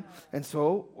 9. And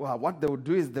so what they would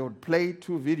do is they would play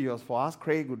 2 videos for us.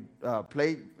 Craig would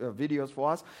play videos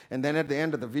for us, and then at the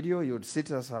end of the video, he would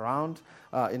sit us around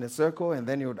in a circle, and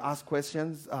then he would ask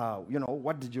questions,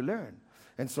 what did you learn?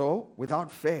 And so,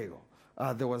 without fail,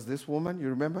 there was this woman, you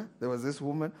remember? There was this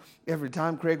woman. Every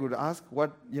time Craig would ask,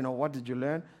 what did you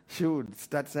learn? She would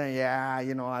start saying,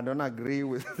 I don't agree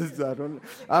with this.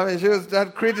 She would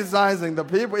start criticizing the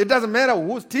people. It doesn't matter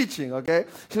who's teaching, okay?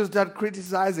 She would start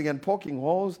criticizing and poking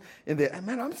holes in there. And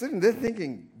man, I'm sitting there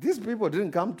thinking, these people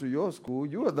didn't come to your school.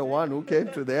 You were the one who came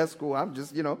to their school. I'm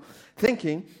just,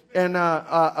 thinking. And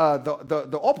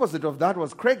the opposite of that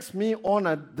was Craig Smee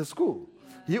honored the school.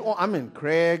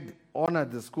 Craig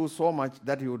honored the school so much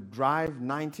that he would drive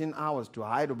 19 hours to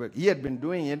Heidelberg. He had been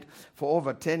doing it for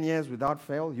over 10 years without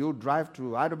fail. He would drive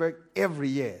to Heidelberg every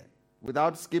year.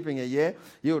 Without skipping a year,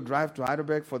 he would drive to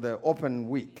Heidelberg for the open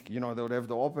week. They would have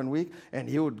the open week, and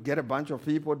he would get a bunch of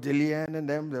people, Dillian and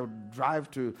them, they would drive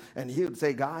to, and he would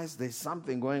say, guys, there's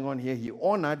something going on here. He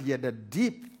had a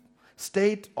deep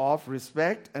state of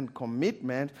respect and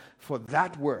commitment for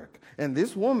that work. And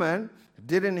this woman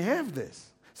didn't have this.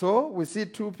 So we see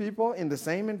 2 people in the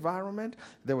same environment,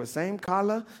 they were same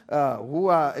color, who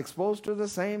are exposed to the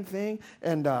same thing.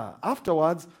 And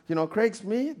afterwards, Craig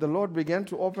Smee, the Lord began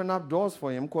to open up doors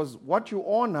for him, because what you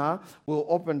honor will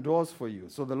open doors for you.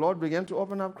 So the Lord began to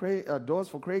open up doors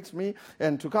for Craig Smee.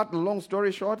 And to cut the long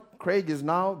story short, Craig is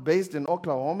now based in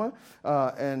Oklahoma,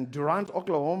 and Durant,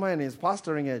 Oklahoma, and he's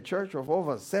pastoring a church of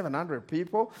over 700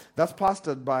 people. That's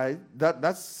started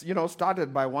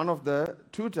by one of the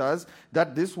tutors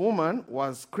that this woman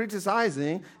was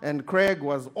criticizing and Craig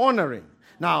was honoring.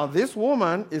 Now, this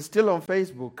woman is still on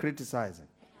Facebook criticizing.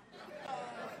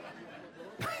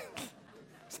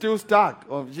 Still stuck.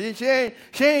 She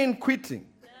ain't quitting.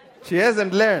 She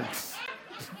hasn't learned.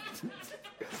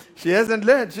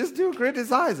 She's still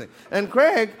criticizing. And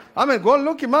Craig, go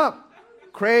look him up.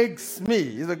 Craig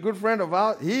Smee, he's a good friend of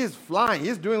ours. He is flying.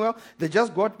 He's doing well. They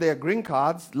just got their green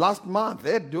cards last month.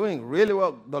 They're doing really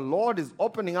well. The Lord is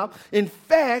opening up. In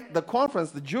fact,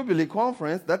 the Jubilee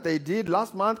Conference that they did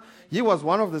last month, he was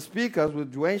one of the speakers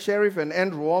with Dwayne Sheriff and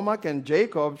Andrew Womack and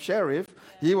Jacob Sheriff.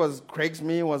 Craig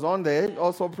Smee was on there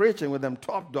also preaching with them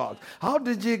top dogs. How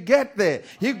did he get there?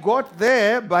 He got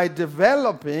there by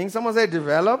developing, someone say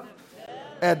develop,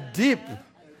 a deep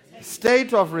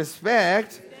state of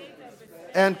respect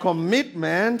and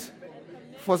commitment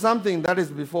for something that is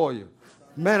before you.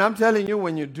 Man, I'm telling you,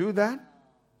 when you do that,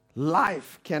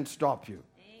 life can't stop you.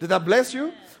 Did that bless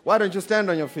you? Why don't you stand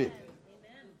on your feet?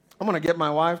 I'm going to get my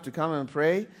wife to come and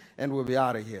pray, and we'll be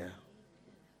out of here.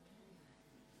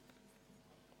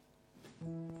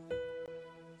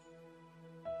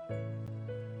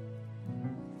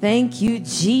 Thank you,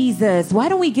 Jesus. Why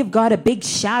don't we give God a big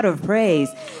shout of praise?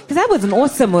 Because that was an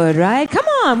awesome word, right? Come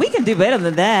on, we can do better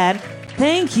than that.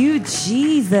 Thank you,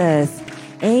 Jesus.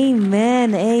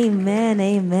 Amen, amen,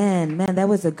 amen. Man, that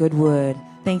was a good word.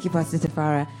 Thank you, Pastor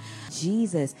Tafara.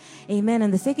 Jesus. Amen.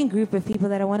 And the second group of people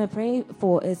that I want to pray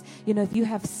for is, if you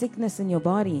have sickness in your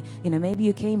body, maybe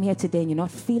you came here today and you're not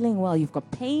feeling well, you've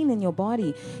got pain in your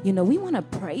body, we want to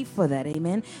pray for that.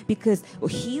 Amen. Because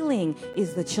healing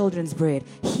is the children's bread.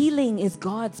 Healing is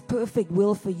God's perfect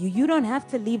will for you. You don't have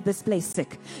to leave this place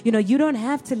sick. You don't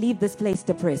have to leave this place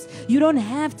depressed. You don't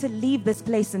have to leave this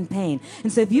place in pain.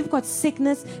 And so if you've got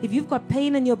sickness, if you've got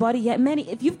pain in your body,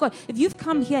 if you've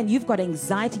come here and you've got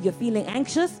anxiety, you're feeling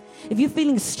anxious, if you're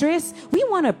feeling stressed, we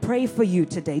want to pray for you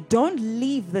today. Don't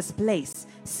leave this place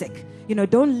sick.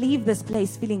 Don't leave this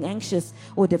place feeling anxious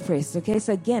or depressed. Okay,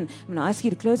 so again, I'm going to ask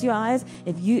you to close your eyes.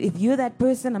 If you're that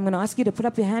person, I'm going to ask you to put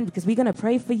up your hand because we're going to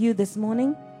pray for you this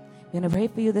morning. We're going to pray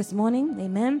for you this morning.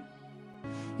 Amen.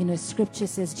 You know, scripture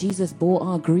says Jesus bore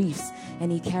our griefs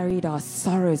and he carried our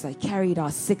sorrows, he carried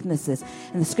our sicknesses.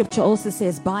 And the scripture also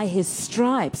says, by his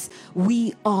stripes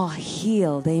we are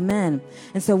healed. Amen.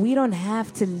 And so we don't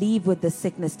have to leave with the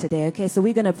sickness today. Okay, so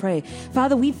we're going to pray.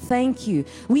 Father, we thank you.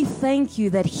 We thank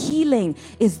you that healing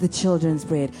is the children's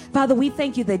bread. Father, we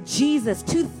thank you that Jesus,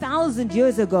 2,000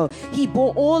 years ago, he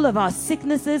bore all of our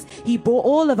sicknesses. He bore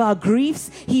all of our griefs.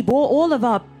 He bore all of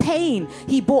our pain.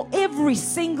 He bore every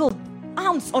single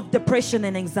ounce of depression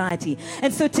and anxiety.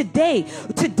 And so today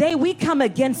we come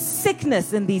against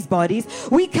sickness in these bodies.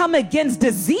 We come against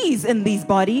disease in these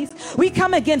bodies. We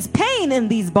come against pain in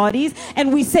these bodies,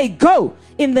 and we say, go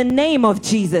in the name of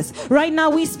Jesus. Right now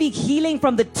we speak healing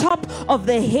from the top of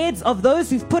the heads of those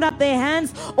who've put up their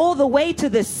hands all the way to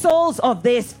the soles of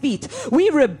their feet. We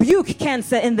rebuke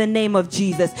cancer in the name of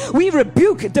Jesus. We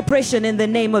rebuke depression in the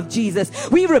name of Jesus.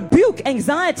 We rebuke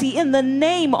anxiety in the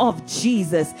name of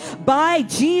Jesus. By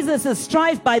Jesus'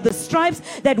 stripes, by the stripes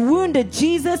that wounded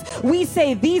Jesus, we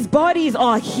say these bodies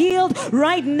are healed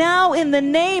right now in the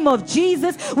name of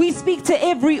Jesus. We speak to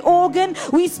every organ.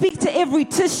 We speak to every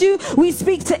tissue. We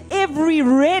speak to every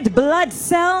red blood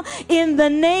cell in the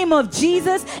name of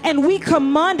Jesus, and we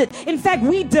command it. In fact,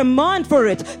 we demand for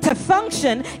it to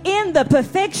function in the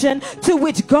perfection to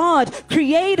which God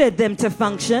created them to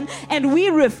function, and we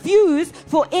refuse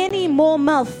for any more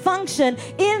malfunction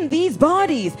in these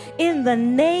bodies in the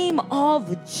name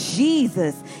of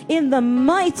Jesus, in the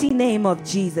mighty name of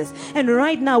Jesus. And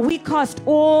right now we cast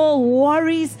all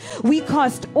worries, we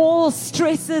cast all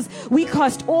stresses, we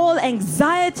cast all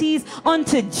anxieties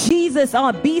onto Jesus,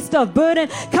 our beast of burden.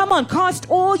 Come on, cast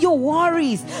all your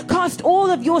worries, cast all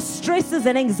of your stresses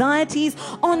and anxieties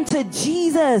onto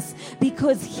Jesus,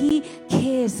 because he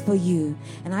cares for you.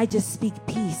 And I just speak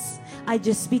peace. I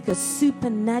just speak a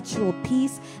supernatural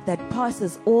peace that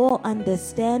passes all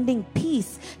understanding.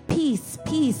 Peace, peace,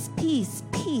 peace, peace,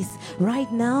 peace. Right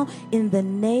now, in the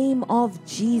name of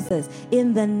Jesus,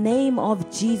 in the name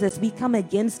of Jesus, we come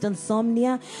against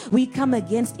insomnia. We come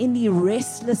against any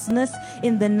restlessness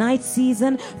in the night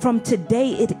season. From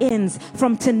today, it ends.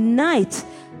 From tonight,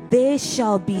 there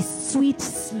shall be sweet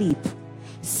sleep.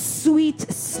 Sweet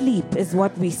sleep is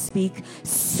what we speak.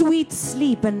 Sweet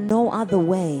sleep and no other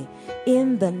way.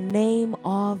 In the name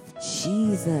of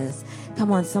Jesus.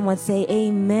 Come on, someone say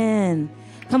amen.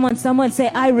 Come on, someone say,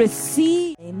 I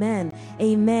receive. Amen,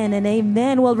 amen, and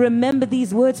amen. Well, remember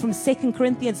these words from 2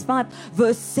 Corinthians 5,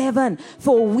 verse 7.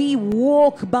 For we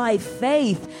walk by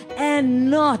faith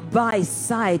and not by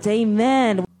sight.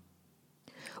 Amen.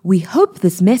 We hope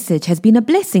this message has been a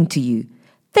blessing to you.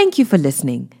 Thank you for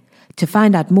listening. To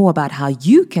find out more about how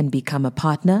you can become a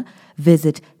partner,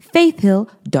 visit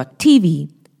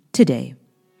faithhill.tv today.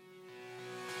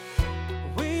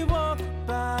 We walk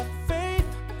by faith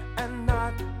and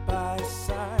not by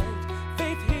sight.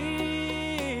 Faith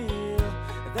Hill,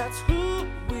 that's who